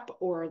PrEP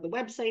or the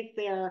website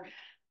there.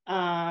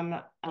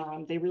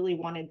 They really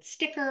wanted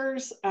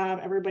stickers.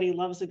 Everybody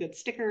loves a good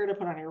sticker to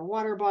put on your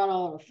water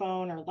bottle or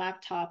phone or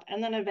laptop,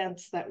 and then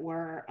events that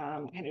were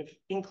kind of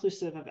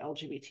inclusive of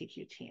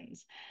LGBTQ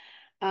teens.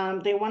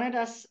 They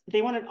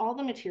wanted all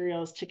the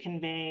materials to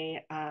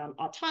convey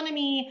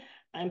autonomy,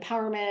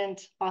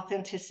 empowerment,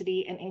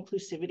 authenticity, and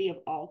inclusivity of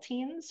all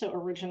teens. So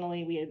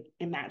originally we had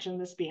imagined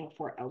this being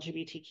for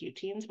LGBTQ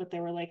teens, but they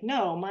were like,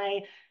 no,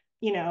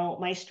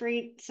 my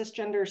straight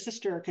cisgender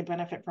sister could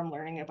benefit from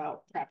learning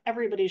about PrEP.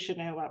 Everybody should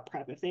know about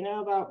PrEP. If they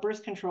know about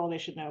birth control, they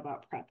should know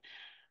about PrEP.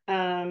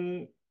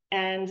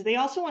 And they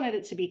also wanted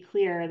it to be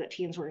clear that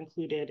teens were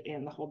included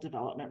in the whole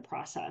development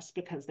process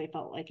because they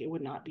felt like it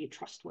would not be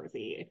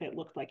trustworthy if it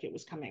looked like it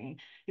was coming,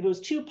 if it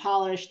was too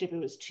polished, if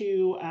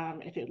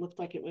it looked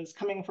like it was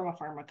coming from a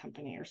pharma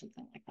company or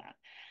something like that.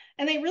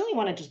 And they really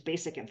wanted just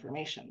basic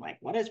information, like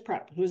what is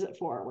PrEP? Who's it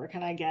for? Where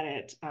can I get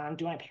it?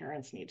 Do my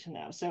parents need to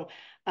know? So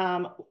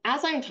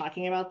as I'm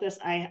talking about this,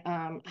 I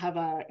have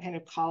a kind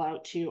of call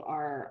out to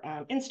our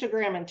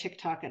Instagram and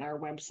TikTok and our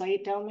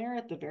website down there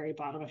at the very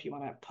bottom if you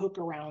want to poke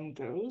around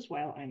those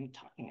while I'm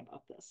talking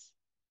about this.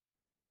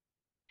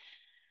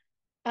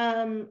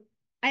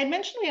 I had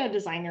mentioned we had a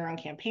design your own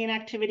campaign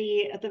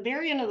activity at the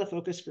very end of the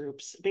focus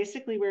groups.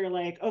 Basically, we were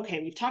like,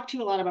 okay, we've talked to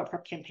you a lot about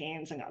PrEP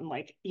campaigns and gotten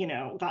like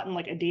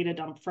a data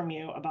dump from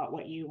you about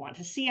what you want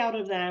to see out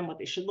of them, what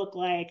they should look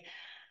like.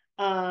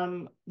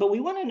 But we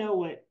want to know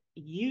what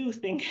you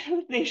think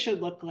they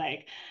should look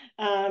like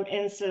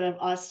instead of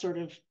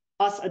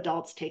us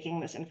adults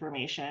taking this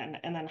information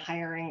and then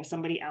hiring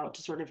somebody out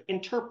to sort of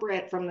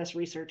interpret from this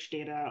research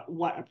data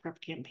what a PrEP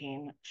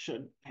campaign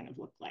should kind of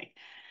look like.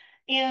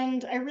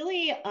 And I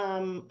really,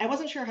 I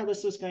wasn't sure how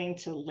this was going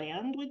to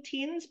land with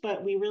teens,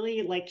 but we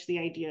really liked the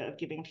idea of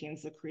giving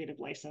teens the creative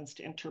license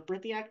to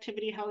interpret the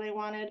activity how they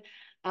wanted,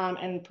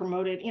 and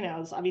promoted,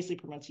 this obviously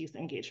promotes youth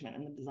engagement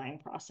in the design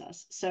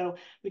process. So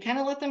we kind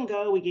of let them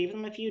go. We gave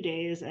them a few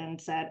days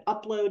and said,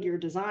 upload your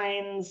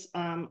designs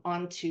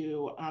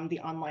onto the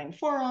online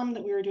forum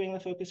that we were doing the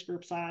focus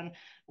groups on,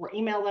 or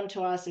email them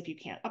to us if you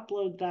can't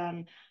upload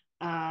them.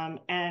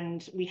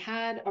 And we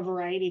had a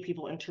variety of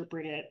people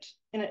interpret it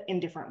in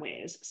different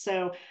ways.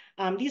 So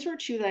these were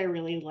two that I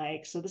really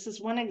like. So this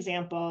is one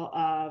example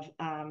of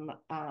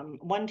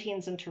one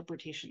teen's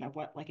interpretation of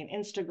what like an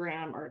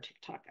Instagram or a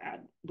TikTok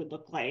ad would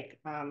look like.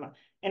 And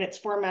it's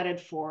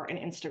formatted for an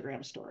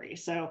Instagram story.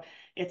 So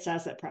it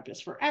says that PrEP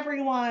is for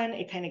everyone.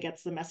 It kind of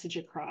gets the message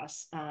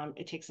across.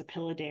 It takes a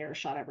pill a day or a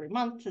shot every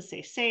month to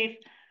stay safe.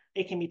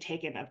 It can be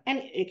taken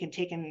and it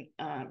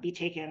can be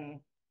taken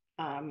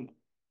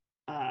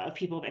of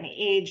people of any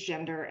age,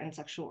 gender, and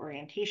sexual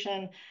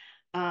orientation.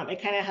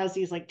 It kind of has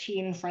these like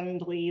teen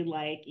friendly,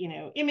 like,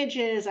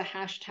 images, a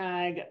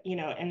hashtag,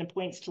 and it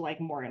points to like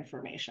more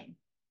information.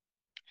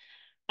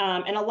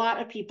 And a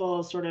lot of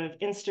people's sort of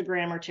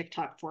Instagram or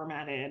TikTok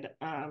formatted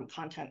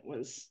content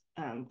was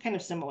kind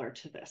of similar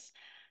to this.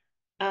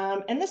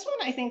 And this one,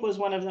 I think, was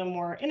one of the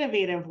more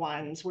innovative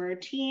ones, where a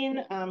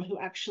teen who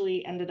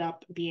actually ended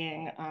up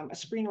being a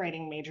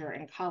screenwriting major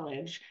in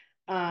college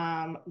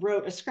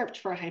wrote a script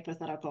for a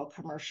hypothetical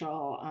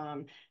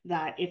commercial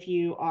that if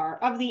you are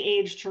of the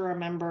age to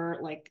remember,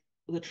 like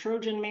the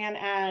Trojan Man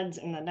ads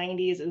in the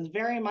 90s, is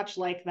very much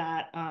like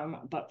that,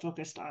 but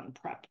focused on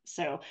PrEP.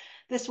 So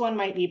this one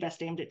might be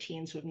best aimed at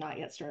teens who have not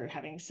yet started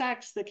having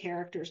sex. The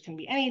characters can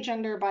be any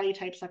gender, body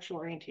type, sexual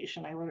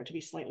orientation. I wrote it to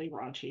be slightly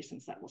raunchy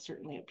since that will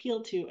certainly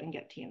appeal to and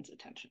get teens'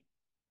 attention.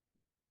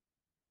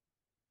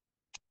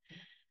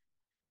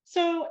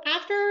 So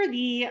after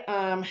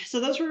so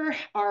those were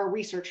our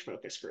research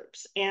focus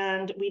groups,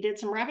 and we did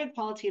some rapid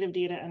qualitative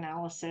data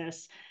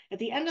analysis at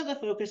the end of the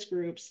focus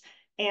groups.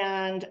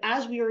 And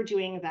as we were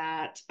doing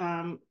that,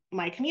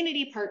 my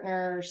community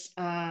partners,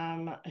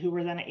 who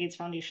were then at AIDS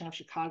Foundation of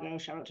Chicago,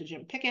 shout out to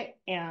Jim Pickett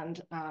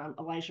and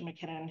Elijah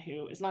McKinnon,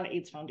 who is not at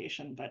AIDS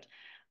Foundation, but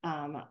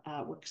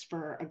works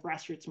for a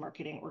grassroots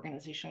marketing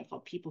organization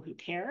called People Who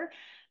Care,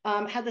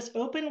 had this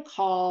open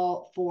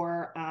call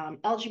for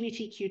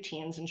LGBTQ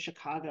teens in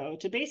Chicago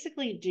to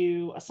basically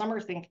do a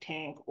summer think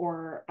tank,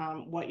 or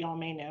what y'all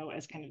may know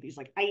as kind of these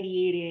like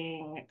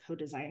ideating,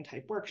 co-design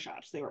type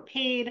workshops. They were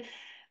paid.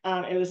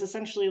 It was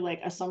essentially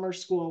like a summer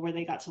school where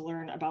they got to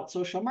learn about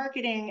social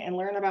marketing and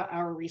learn about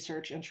our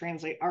research and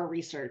translate our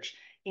research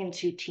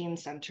into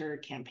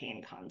teen-centered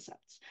campaign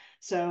concepts.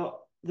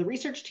 So the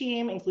research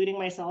team, including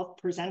myself,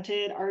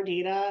 presented our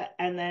data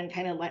and then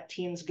kind of let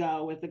teens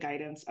go with the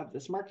guidance of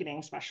this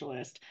marketing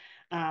specialist,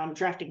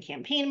 drafting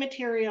campaign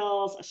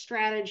materials, a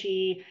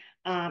strategy.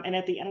 And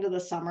at the end of the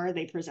summer,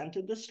 they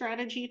presented the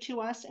strategy to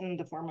us in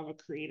the form of a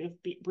creative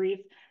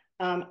brief.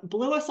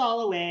 Blew us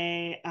all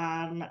away.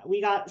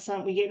 We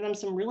gave them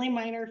some really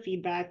minor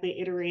feedback. They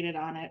iterated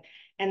on it.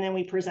 And then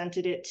we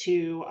presented it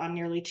to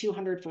nearly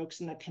 200 folks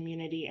in the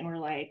community. And we're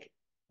like,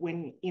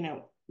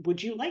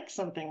 would you like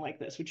something like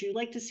this? Would you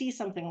like to see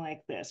something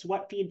like this?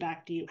 What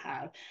feedback do you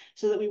have?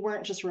 So that we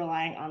weren't just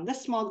relying on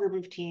this small group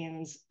of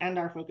teens and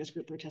our focus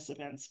group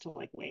participants to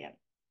like weigh in.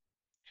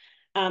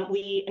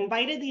 We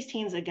invited these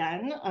teens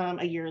again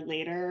a year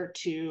later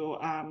to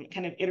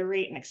kind of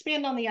iterate and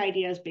expand on the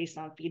ideas based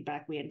on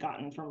feedback we had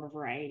gotten from a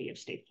variety of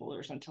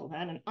stakeholders until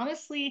then. And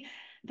honestly,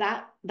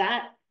 that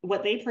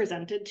what they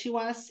presented to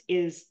us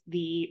is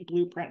the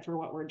blueprint for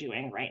what we're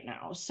doing right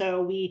now.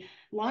 So we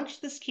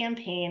launched this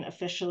campaign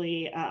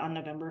officially on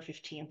November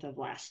 15th of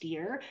last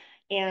year.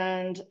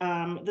 And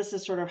this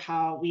is sort of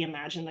how we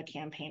imagine the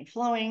campaign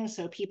flowing.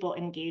 So people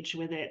engage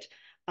with it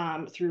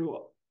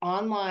through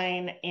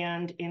online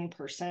and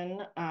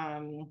in-person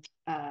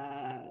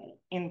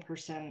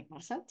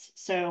assets.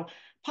 So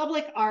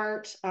public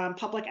art,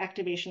 public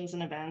activations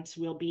and events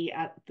will be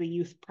at the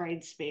Youth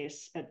Pride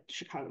space at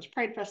Chicago's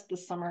Pride Fest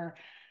this summer.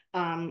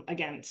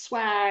 Again,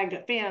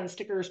 swag, fans,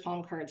 stickers,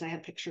 palm cards. I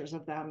had pictures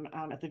of them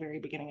at the very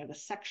beginning of the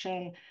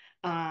section.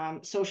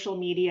 Social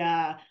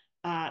media,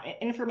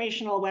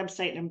 informational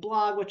website and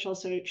blog, which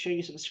also show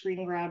you some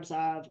screen grabs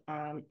of,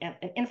 and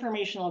an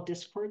informational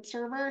Discord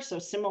server. So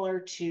similar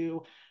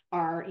to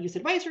our Youth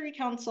Advisory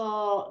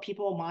Council,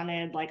 people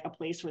wanted like a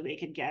place where they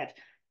could get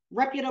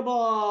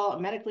reputable,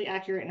 medically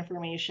accurate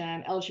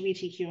information,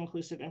 LGBTQ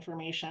inclusive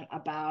information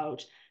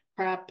about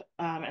PrEP,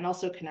 and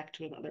also connect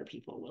with other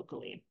people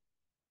locally.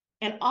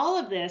 And all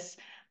of this,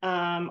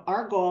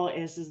 our goal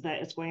is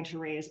that it's going to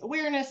raise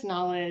awareness,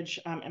 knowledge,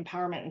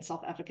 empowerment, and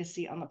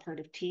self-efficacy on the part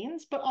of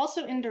teens, but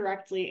also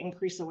indirectly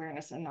increase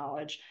awareness and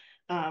knowledge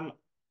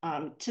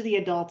to the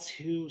adults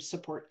who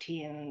support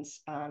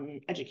teens,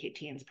 educate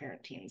teens,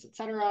 parent teens, et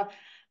cetera.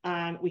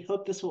 We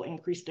hope this will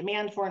increase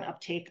demand for an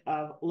uptake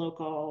of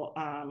local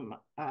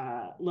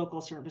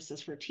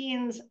services for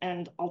teens.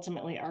 And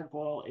ultimately, our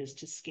goal is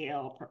to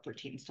scale PrEP for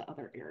teens to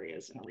other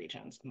areas and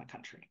regions in the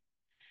country.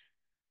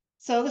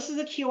 So this is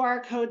a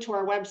QR code to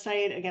our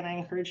website. Again, I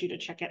encourage you to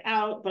check it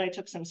out, but I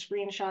took some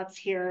screenshots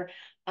here.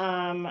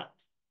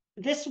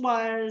 This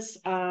was,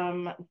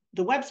 the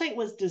website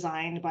was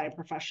designed by a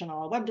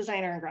professional web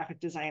designer and graphic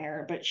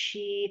designer, but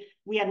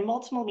we had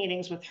multiple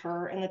meetings with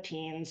her and the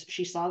teens.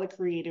 She saw the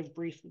creative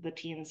brief that the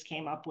teens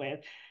came up with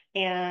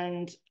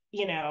and,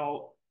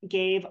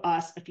 gave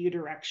us a few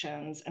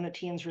directions, and the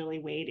teens really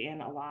weighed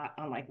in a lot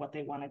on like what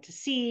they wanted to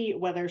see,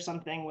 whether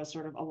something was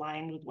sort of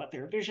aligned with what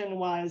their vision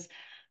was.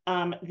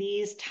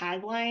 These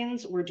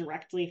taglines were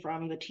directly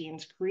from the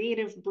teens'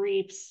 creative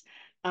briefs.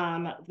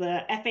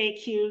 The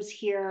FAQs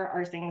here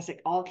are things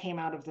that all came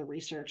out of the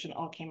research and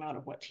all came out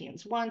of what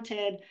teens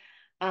wanted.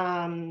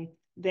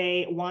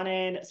 They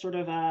wanted sort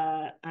of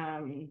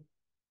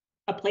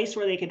a place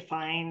where they could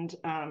find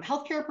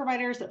healthcare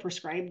providers that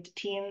prescribed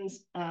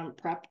teens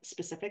PrEP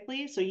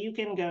specifically. So you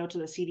can go to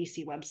the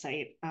CDC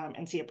website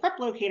and see a PrEP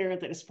locator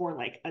that is for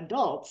like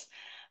adults.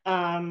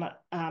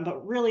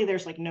 But really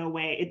there's like no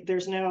way,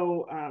 there's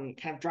no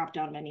kind of drop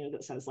down menu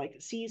that says like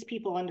sees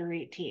people under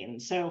 18.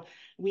 So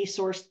we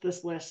sourced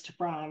this list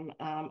from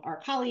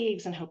our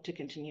colleagues and hope to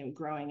continue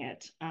growing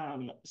it.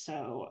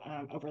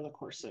 Over the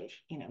course of,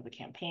 the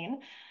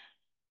campaign.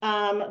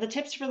 The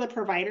tips for the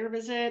provider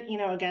visit,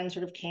 again,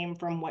 sort of came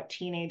from what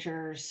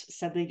teenagers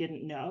said they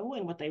didn't know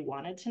and what they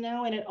wanted to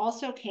know. And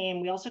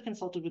we also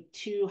consulted with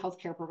two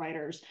healthcare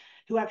providers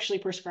who actually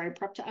prescribe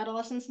PrEP to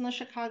adolescents in the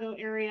Chicago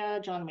area,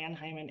 John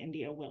Mannheim and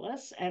India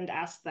Willis, and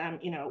asked them,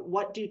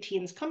 what do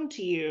teens come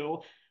to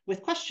you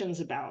with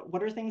questions about?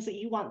 What are things that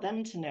you want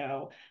them to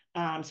know?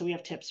 So we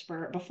have tips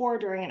for before,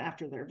 during, and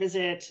after their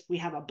visit. We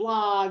have a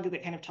blog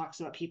that kind of talks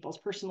about people's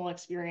personal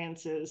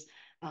experiences,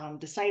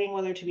 deciding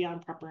whether to be on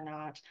PrEP or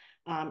not.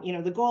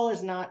 The goal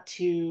is not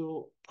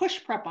to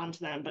push PrEP onto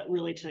them, but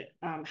really to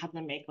have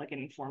them make like an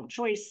informed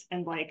choice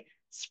and like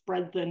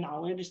spread the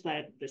knowledge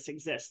that this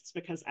exists.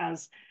 Because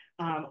as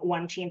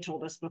one teen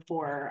told us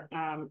before,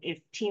 if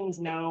teens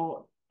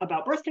know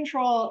about birth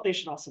control, they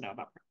should also know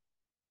about PrEP.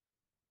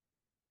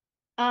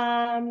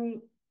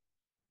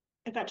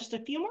 I've got just a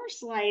few more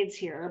slides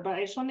here, but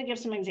I just want to give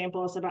some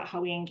examples about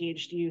how we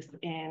engaged youth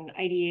in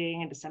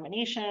ideating and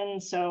dissemination.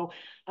 So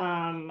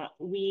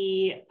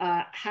we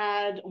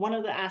had one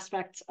of the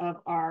aspects of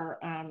our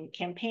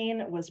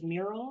campaign was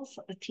murals.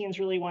 The teens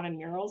really wanted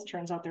murals.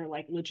 Turns out they're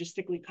like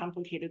logistically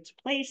complicated to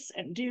place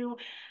and do.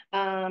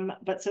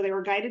 But so they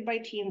were guided by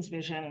teens'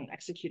 vision and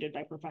executed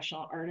by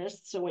professional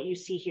artists. So what you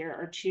see here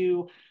are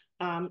two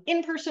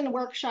in-person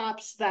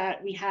workshops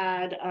that we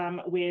had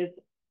with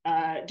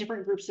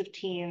different groups of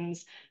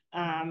teens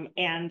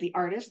and the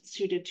artists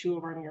who did two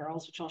of our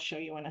murals, which I'll show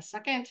you in a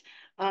second.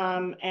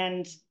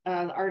 The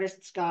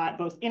artists got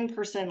both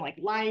in-person, like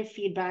live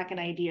feedback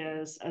and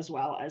ideas, as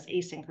well as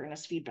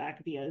asynchronous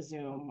feedback via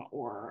Zoom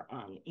or,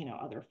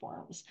 other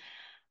forms.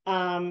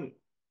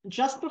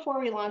 Just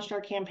before we launched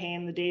our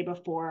campaign, the day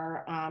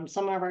before,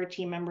 some of our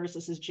team members,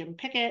 this is Jim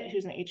Pickett,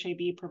 who's an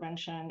HIV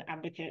prevention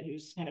advocate,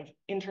 who's kind of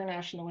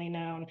internationally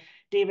known,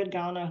 David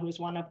Gauna, who's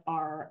one of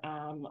our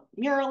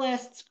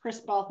muralists,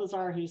 Chris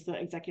Balthazar, who's the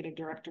executive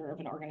director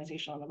of an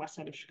organization on the west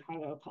side of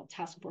Chicago called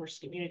Task Force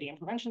Community and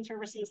Prevention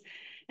Services,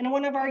 and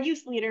one of our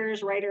youth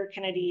leaders, Ryder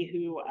Kennedy,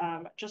 who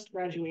just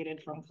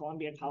graduated from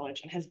Columbia College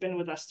and has been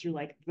with us through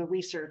like the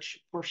research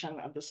portion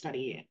of the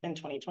study in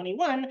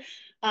 2021,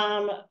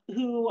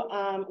 who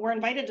were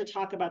invited to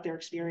talk about their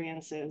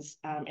experiences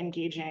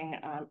engaging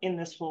in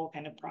this whole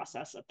kind of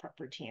process of PrEP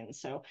for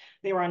teens. So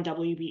they were on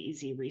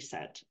WBEZ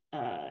Reset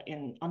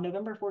on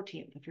November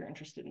 14th, if you're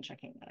interested in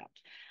checking that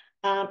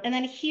out. And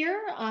then here,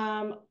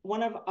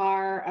 one of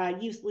our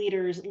youth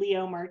leaders,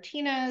 Leo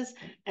Martinez,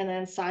 and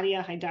then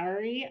Sadia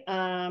Haidari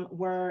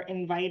were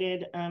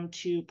invited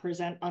to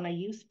present on a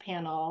youth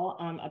panel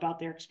about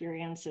their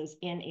experiences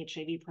in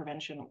HIV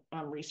prevention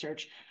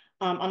research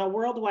on a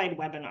worldwide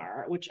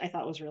webinar, which I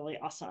thought was really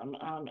awesome.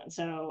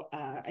 So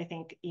I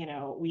think,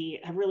 we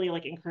have really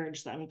like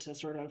encouraged them to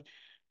sort of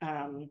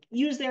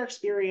use their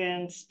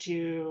experience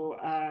to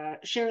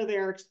share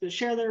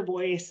their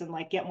voice and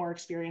like get more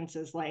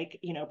experiences like,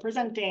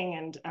 presenting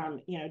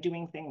and,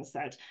 doing things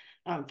that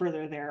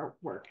further their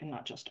work and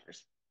not just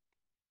ours.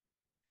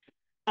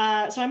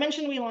 So I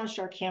mentioned we launched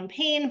our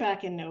campaign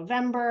back in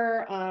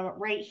November.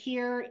 Right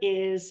here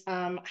is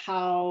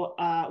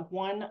how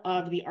one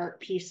of the art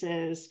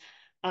pieces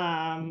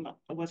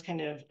was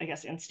kind of, I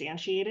guess,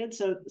 instantiated.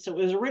 So it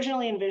was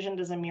originally envisioned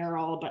as a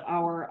mural, but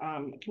our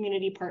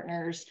community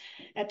partners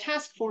at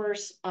Task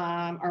Force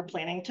are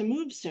planning to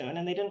move soon,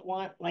 and they didn't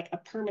want like a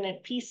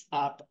permanent piece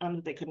up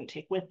that they couldn't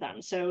take with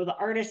them. So the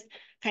artist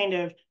kind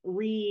of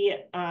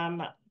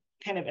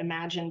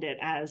imagined it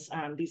as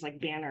these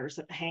like banners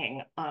that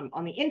hang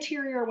on the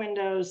interior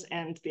windows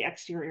and the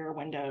exterior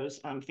windows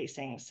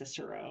facing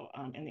Cicero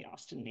in the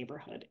Austin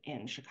neighborhood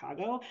in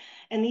Chicago.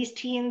 And these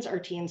teens are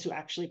teens who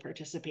actually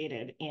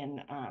participated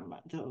in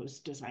those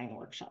design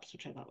workshops,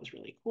 which I thought was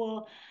really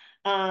cool.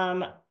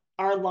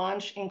 Our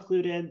launch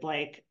included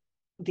like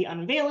the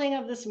unveiling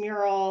of this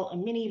mural, a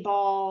mini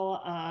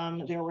ball.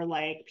 There were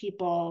like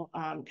people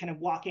kind of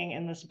walking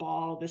in this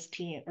ball, this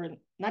teen, or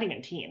not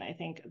even teen, I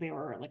think they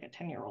were like a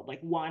 10-year-old, like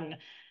won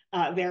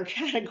their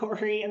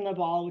category in the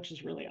ball, which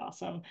is really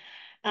awesome.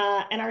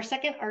 And our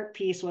second art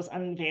piece was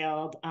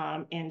unveiled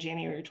in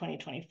January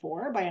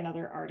 2024 by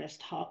another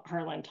artist,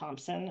 Harlan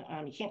Thompson.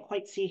 You can't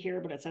quite see here,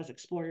 but it says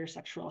explore your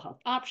sexual health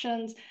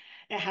options.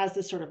 It has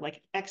this sort of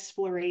like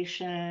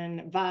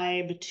exploration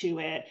vibe to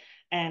it.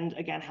 And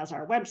again, has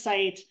our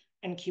website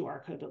and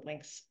QR code that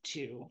links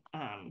to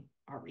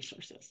our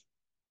resources.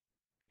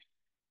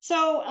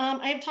 So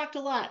I've talked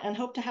a lot and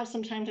hope to have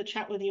some time to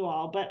chat with you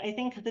all, but I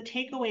think the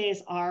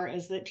takeaways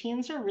is that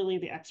teens are really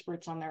the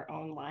experts on their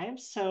own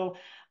lives. So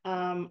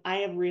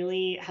I have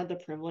really had the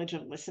privilege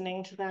of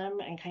listening to them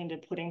and kind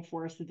of putting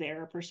forth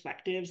their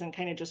perspectives and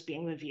kind of just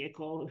being the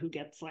vehicle who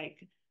gets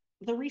like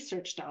the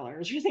research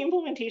dollars or the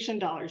implementation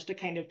dollars to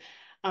kind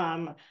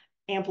of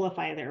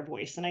amplify their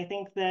voice. And I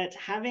think that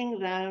having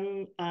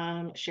them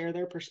share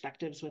their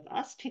perspectives with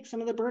us takes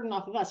some of the burden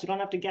off of us. We don't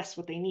have to guess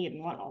what they need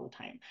and want all the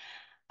time.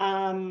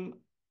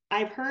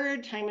 I've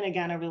heard time and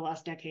again over the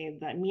last decade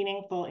that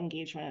meaningful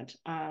engagement,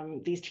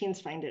 these teens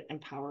find it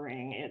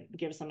empowering. It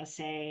gives them a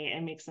say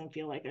and makes them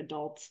feel like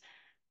adults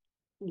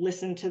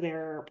listen to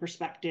their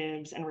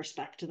perspectives and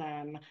respect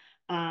them.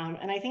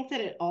 And I think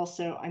that it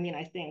also, I mean,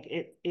 I think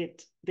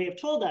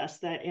they've told us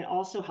that it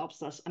also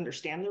helps us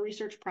understand the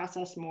research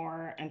process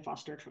more and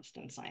foster trust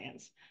in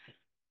science.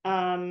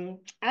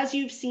 As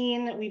you've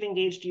seen, we've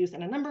engaged youth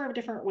in a number of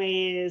different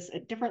ways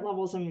at different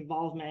levels of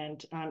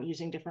involvement,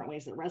 using different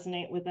ways that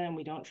resonate with them.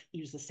 We don't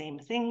use the same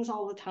things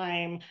all the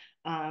time.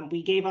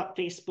 We gave up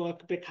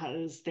Facebook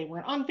because they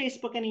weren't on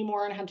Facebook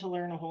anymore and had to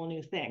learn a whole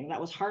new thing.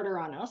 That was harder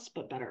on us,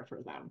 but better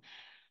for them.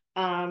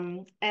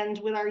 And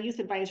with our youth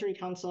advisory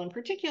council in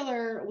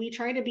particular, we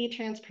try to be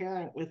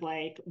transparent with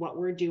like what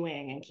we're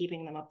doing and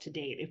keeping them up to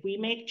date. If we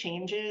make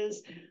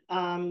changes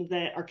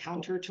that are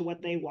counter to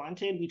what they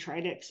wanted, we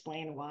try to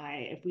explain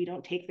why. If we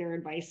don't take their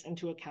advice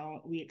into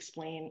account, we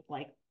explain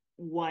like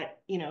what,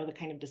 you know, the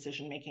kind of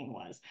decision making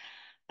was.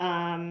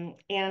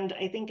 And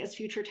I think as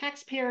future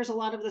taxpayers, a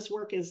lot of this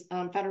work is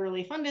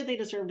federally funded. They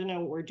deserve to know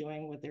what we're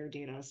doing with their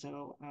data.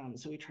 So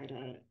we try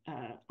to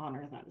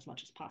honor that as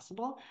much as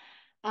possible.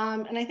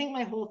 And I think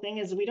my whole thing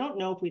is we don't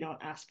know if we don't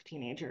ask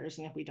teenagers,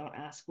 and if we don't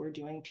ask, we're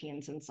doing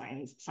teens and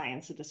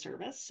science a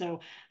disservice. So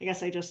I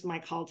guess my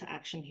call to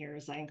action here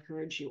is I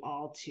encourage you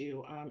all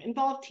to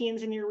involve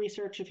teens in your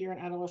research if you're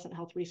an adolescent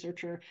health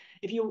researcher.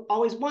 If you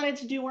always wanted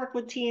to do work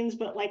with teens,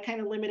 but like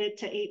kind of limited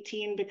to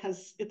 18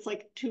 because it's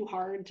like too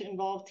hard to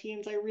involve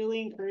teens, I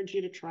really encourage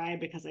you to try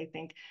because I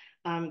think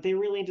they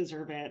really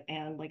deserve it.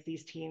 And like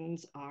these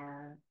teens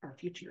are our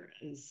future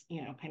is,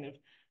 you know, kind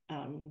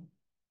of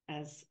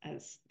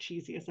as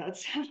cheesy as that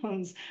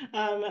sounds.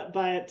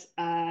 But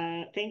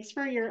thanks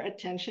for your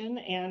attention.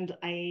 And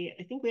I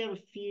think we have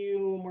a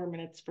few more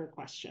minutes for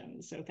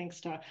questions. So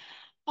thanks to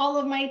all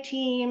of my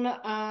team.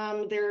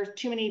 There are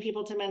too many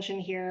people to mention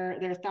here.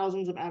 There are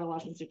thousands of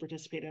adolescents who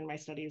participated in my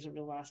studies over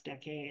the last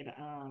decade,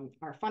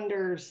 our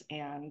funders,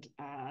 and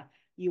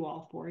you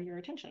all for your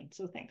attention.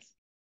 So thanks.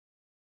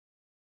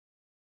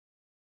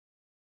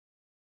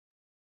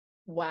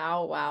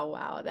 Wow, wow,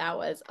 wow. That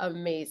was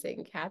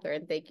amazing,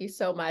 Kathryn. Thank you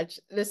so much.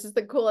 This is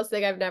the coolest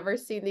thing. I've never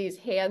seen these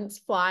hands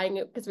flying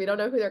because we don't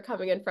know who they're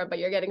coming in from, but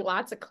you're getting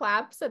lots of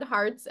claps and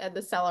hearts and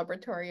the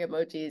celebratory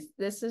emojis.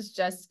 This is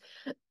just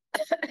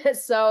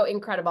so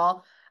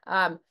incredible.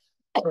 I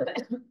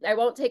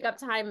won't take up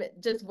time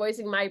just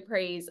voicing my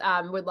praise.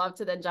 Would love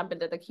to then jump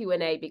into the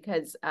Q&A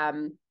because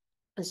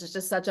this is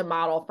just such a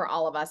model for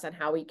all of us on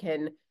how we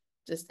can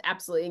just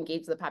absolutely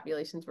engage the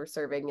populations we're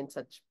serving in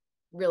such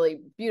really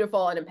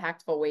beautiful and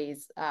impactful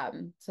ways.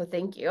 So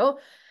thank you.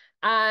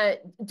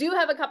 Do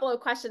have a couple of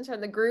questions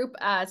from the group,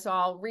 so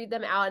I'll read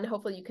them out and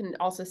hopefully you can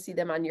also see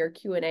them on your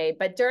Q&A.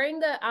 But during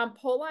the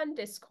poll on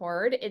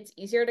Discord, it's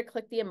easier to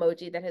click the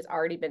emoji that has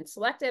already been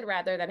selected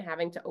rather than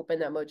having to open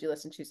the emoji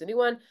list and choose a new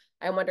one.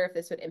 I wonder if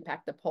this would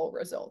impact the poll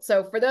results.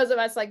 So for those of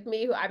us like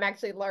me, who I'm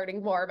actually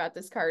learning more about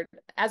this card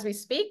as we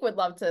speak, would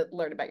love to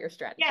learn about your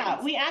strategy.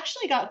 Yeah, we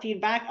actually got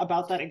feedback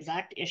about that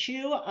exact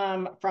issue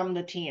from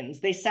the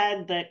teens. They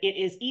said that it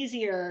is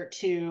easier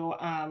to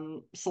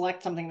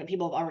select something that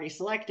people have already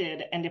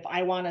selected. And if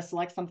I want to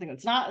select something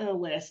that's not in the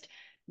list,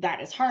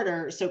 that is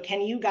harder. So can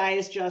you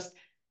guys just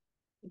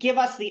give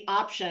us the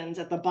options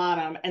at the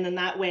bottom? And then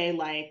that way,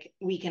 like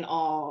we can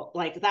all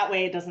like that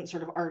way it doesn't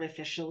sort of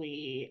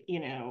artificially, you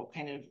know,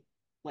 kind of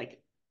like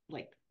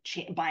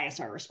bias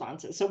our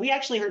responses. So we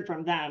actually heard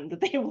from them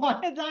that they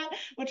wanted that,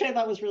 which I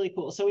thought was really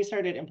cool. So we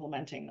started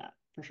implementing that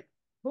for sure.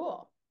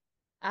 Cool.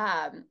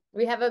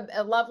 We have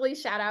a lovely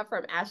shout out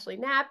from Ashley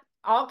Knapp.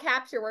 All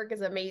caps, your work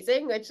is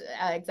amazing, which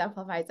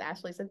exemplifies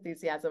Ashley's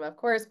enthusiasm, of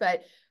course,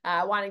 but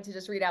wanting to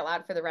just read out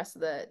loud for the rest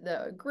of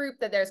the group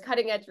that there's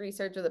cutting edge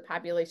research with a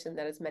population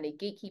that has many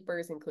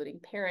gatekeepers, including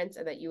parents,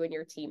 and that you and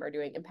your team are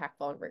doing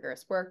impactful and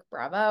rigorous work.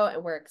 Bravo.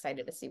 And we're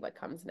excited to see what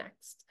comes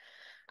next.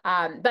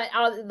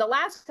 The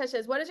last question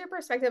is, what is your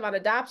perspective on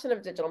adoption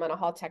of digital mental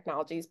health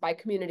technologies by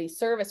community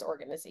service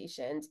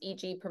organizations,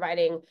 e.g.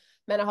 providing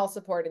mental health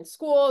support in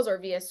schools or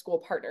via school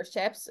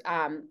partnerships?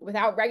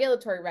 Without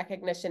regulatory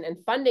recognition and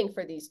funding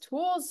for these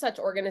tools, such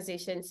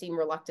organizations seem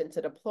reluctant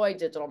to deploy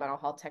digital mental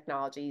health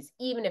technologies,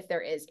 even if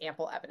there is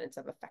ample evidence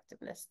of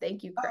effectiveness.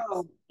 Thank you, Chris.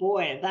 Oh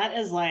boy, that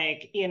is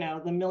like, the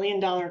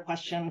 $1,000,000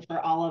 question for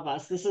all of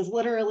us. This is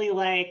literally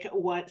like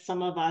what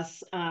some of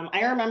us,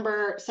 I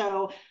remember,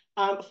 so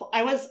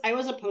I was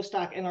a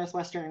postdoc in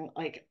Northwestern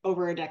like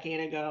over a decade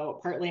ago,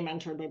 partly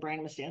mentored by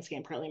Brian Mustansky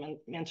and partly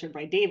mentored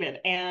by David.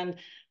 And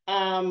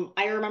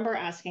I remember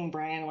asking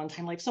Brian one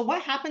time, like, so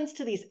what happens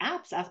to these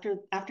apps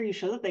after you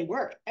show that they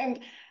work? And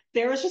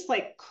there was just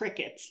like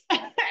crickets.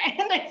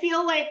 And I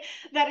feel like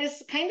that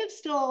is kind of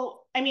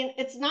still, I mean,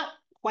 it's not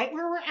quite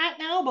where we're at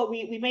now, but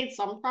we made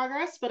some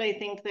progress. But I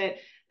think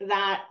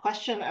that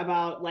question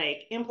about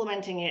like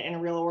implementing it in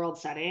real world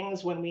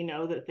settings when we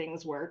know that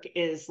things work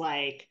is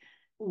like,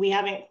 we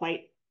haven't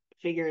quite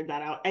figured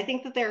that out. I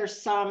think that there are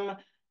some,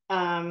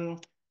 I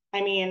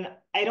mean,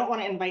 I don't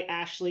want to invite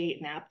Ashley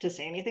Knapp to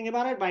say anything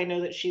about it, but I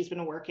know that she's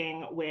been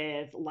working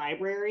with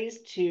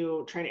libraries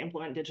to try to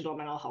implement digital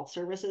mental health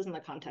services in the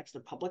context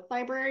of public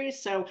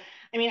libraries. So,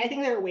 I mean, I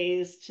think there are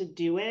ways to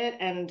do it,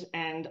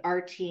 and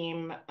our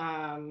team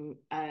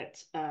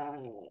at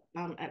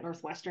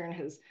Northwestern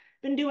has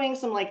been doing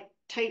some like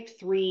type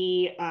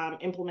 3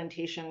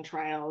 implementation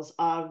trials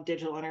of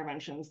digital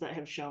interventions that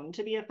have shown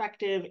to be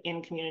effective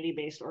in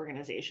community-based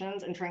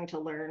organizations, and trying to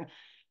learn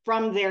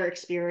from their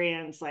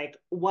experience, like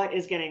what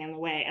is getting in the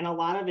way. And a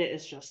lot of it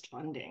is just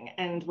funding.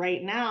 And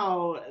right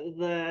now,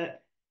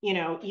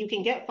 you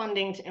can get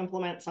funding to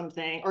implement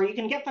something, or you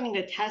can get funding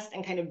to test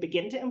and kind of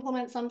begin to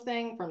implement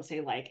something from,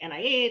 say, like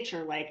NIH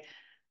or like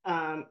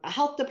a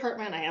health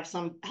department. I have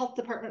some health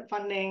department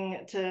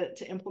funding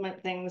to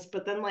implement things,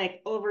 but then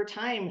like over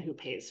time, who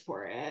pays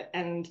for it?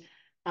 And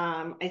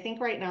I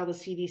think right now the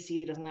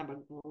CDC doesn't have a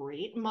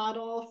great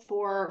model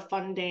for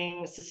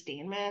funding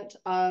sustainment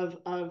of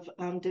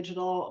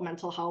digital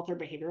mental health or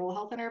behavioral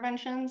health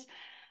interventions.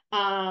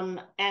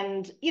 And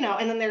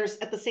then there's,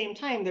 at the same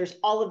time, there's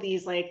all of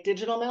these like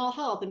digital mental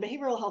health and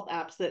behavioral health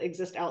apps that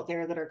exist out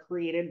there that are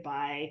created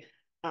by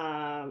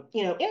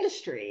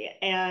industry.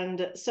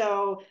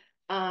 So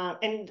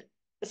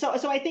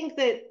I think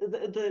that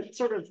the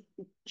sort of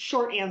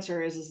short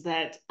answer is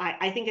that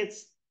I think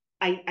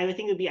I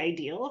think it would be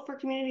ideal for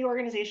community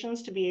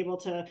organizations to be able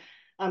to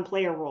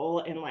play a role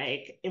in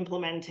like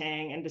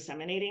implementing and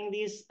disseminating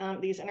these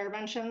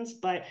interventions.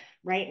 But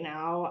right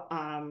now,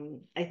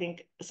 I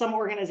think some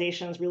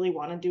organizations really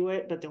want to do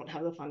it, but don't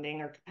have the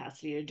funding or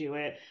capacity to do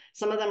it.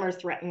 Some of them are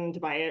threatened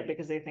by it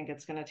because they think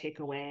it's going to take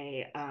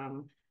away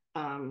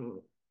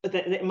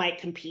that it might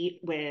compete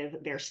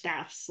with their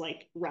staff's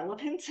like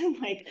relevance and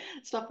like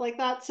stuff like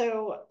that.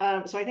 So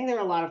I think there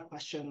are a lot of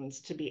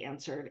questions to be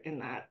answered in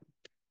that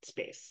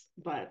space,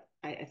 but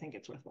I think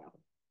it's worthwhile.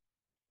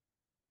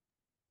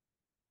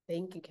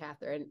 Thank you,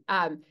 Kathryn.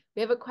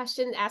 We have a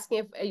question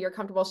asking if you're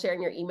comfortable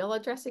sharing your email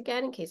address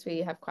again in case we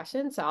have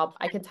questions. So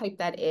I can type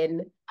that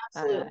in.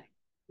 Absolutely.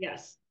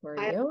 Yes. For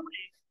you.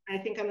 I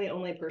think I'm the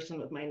only person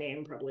with my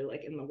name probably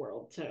like in the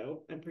world,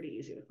 so I'm pretty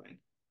easy to find.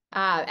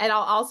 And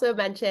I'll also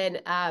mention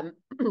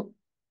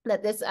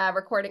that this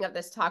recording of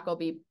this talk will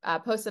be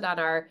posted on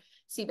our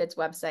CBITs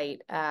website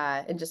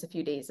in just a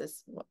few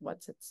days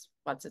once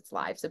it's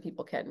live, so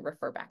people can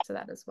refer back to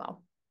that as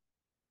well.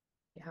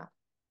 Yeah.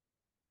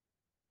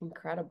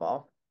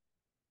 Incredible.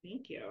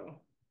 Thank you.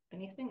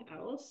 Anything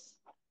else?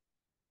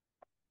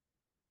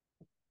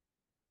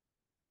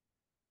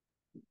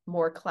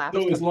 More claps.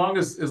 So as long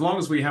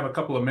as we have a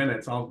couple of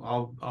minutes,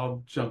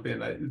 I'll jump in.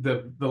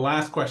 The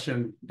last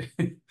question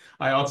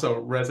I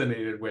also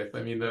resonated with.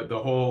 I mean, the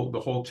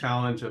whole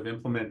challenge of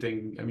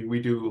implementing. I mean,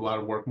 we do a lot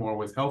of work more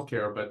with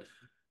healthcare,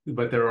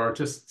 but there are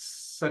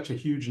just such a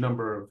huge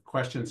number of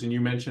questions. And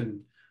you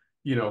mentioned,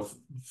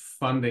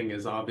 funding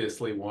is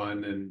obviously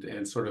one,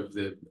 and sort of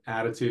the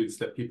attitudes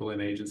that people in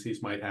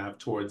agencies might have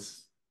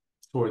towards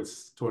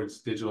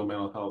digital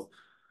mental health.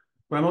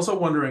 But I'm also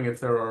wondering if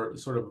there are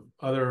sort of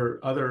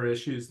other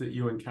issues that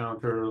you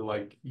encounter,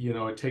 like,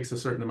 it takes a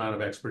certain amount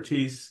of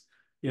expertise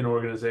in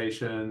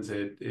organizations.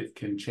 It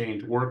can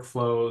change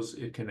workflows.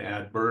 It can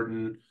add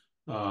burden.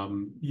 Are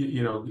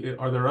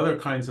there other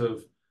kinds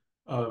of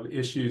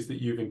issues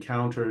that you've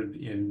encountered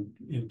in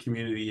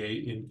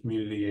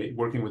community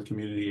working with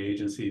community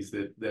agencies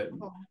that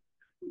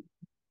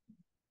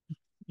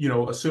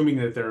assuming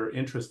that they're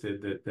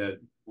interested,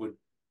 that would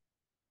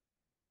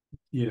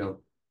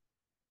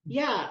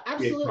yeah,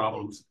 absolutely.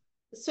 Problems.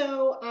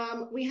 So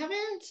we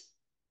haven't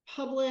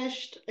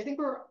published, I think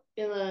we're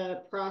in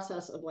the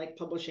process of like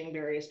publishing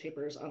various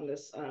papers on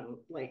this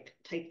like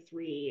type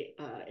 3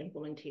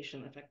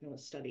 implementation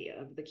effectiveness study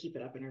of the Keep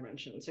It Up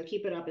intervention. So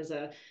Keep It Up is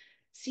a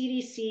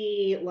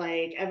CDC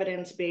like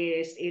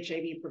evidence-based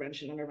HIV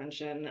prevention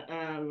intervention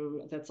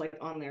that's like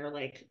on their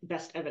like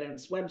best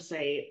evidence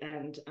website.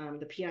 And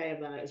the PI of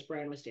that is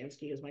Brian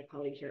Mustansky, who's my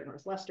colleague here at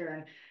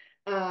Northwestern.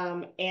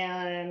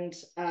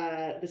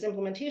 This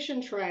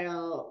implementation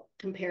trial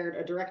compared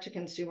a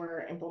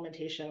direct-to-consumer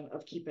implementation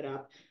of Keep It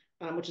Up,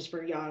 which is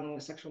for young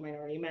sexual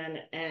minority men,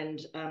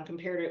 and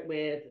compared it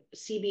with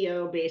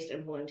CBO-based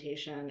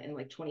implementation in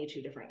like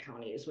 22 different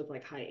counties with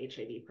like high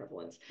HIV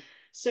prevalence.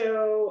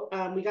 So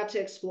we got to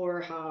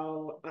explore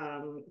how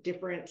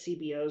different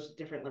CBOs,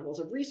 different levels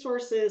of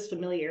resources,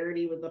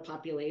 familiarity with the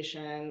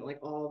population, like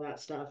all of that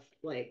stuff,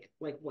 like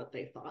what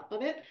they thought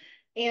of it.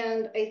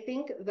 And I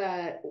think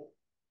that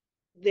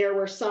there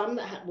were some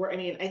that were, I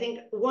mean, I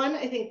think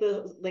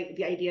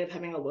the idea of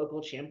having a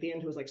local champion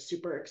who was like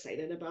super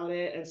excited about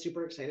it and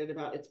super excited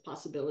about its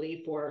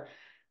possibility for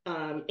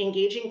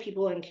engaging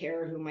people in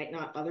care who might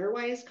not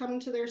otherwise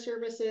come to their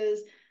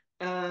services,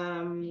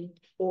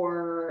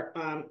 or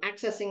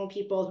accessing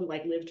people who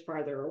like lived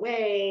farther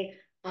away,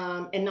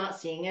 and not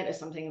seeing it as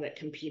something that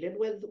competed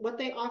with what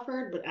they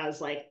offered, but as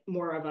like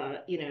more of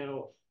a, you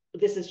know,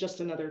 this is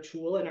just another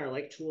tool in our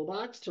like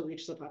toolbox to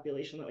reach the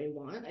population that we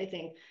want. I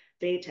think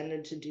they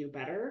tended to do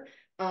better.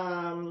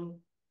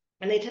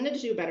 And they tended to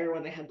do better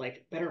when they had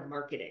like better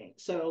marketing.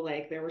 So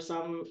like there were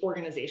some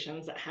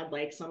organizations that had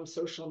like some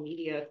social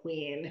media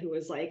queen who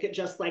was like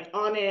just like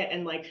on it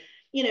and like,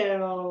 you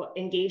know,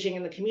 engaging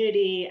in the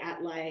community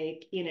at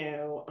like, you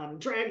know,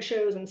 drag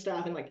shows and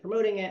stuff and like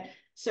promoting it.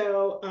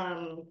 So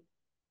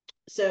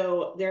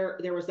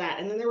there was that.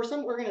 And then there were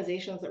some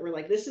organizations that were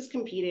like, this is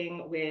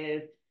competing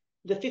with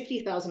the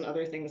 50,000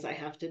 other things I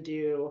have to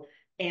do.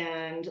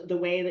 And the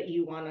way that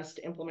you want us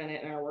to implement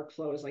it in our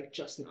workflow is like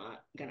just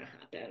not going to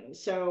happen.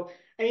 So,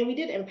 I mean, we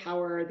did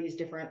empower these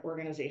different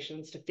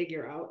organizations to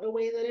figure out a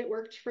way that it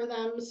worked for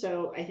them.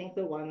 So I think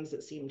the ones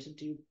that seem to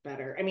do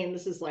better, I mean,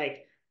 this is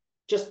like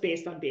just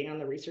based on being on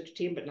the research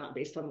team, but not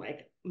based on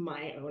like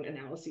my own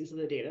analyses of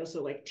the data.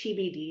 So like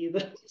TBD,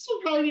 this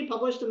will probably be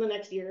published in the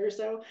next year or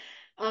so.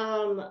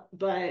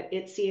 But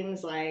it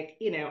seems like,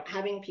 you know,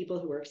 having people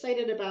who were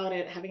excited about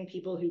it, having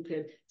people who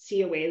could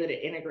see a way that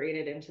it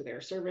integrated into their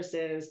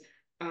services,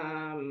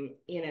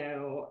 you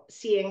know,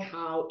 seeing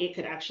how it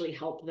could actually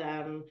help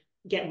them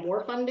get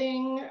more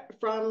funding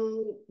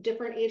from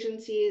different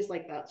agencies,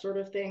 like that sort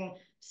of thing,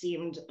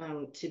 seemed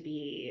to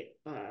be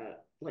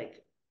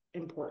like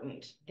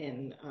important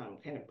in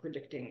kind of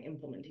predicting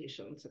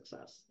implementation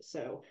success.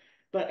 So,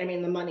 but I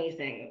mean, the money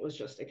thing was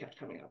just, it kept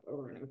coming up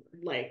over and over.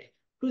 Like,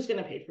 who's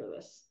going to pay for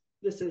this?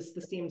 This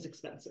seems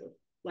expensive.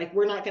 Like,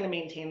 we're not going to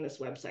maintain this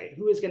website.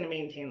 Who is going to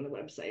maintain the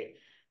website?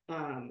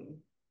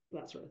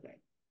 That sort of thing.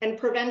 And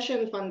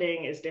prevention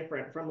funding is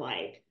different from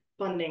like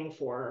funding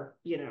for,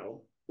 you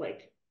know,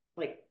 like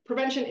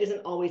prevention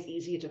isn't always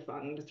easy to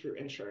fund through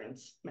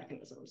insurance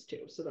mechanisms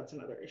too. So that's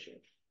another issue.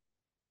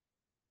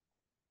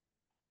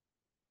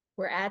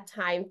 We're at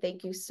time.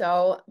 Thank you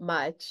so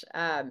much.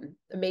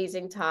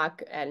 Amazing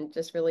talk, and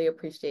just really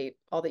appreciate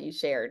all that you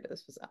shared.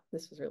 This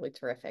was really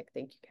terrific.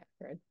 Thank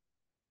you, Kathryn.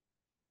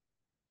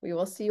 We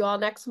will see you all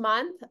next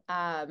month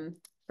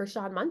for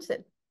Sean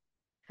Munson.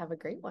 Have a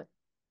great one.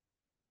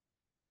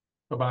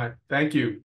 Bye-bye. Thank you.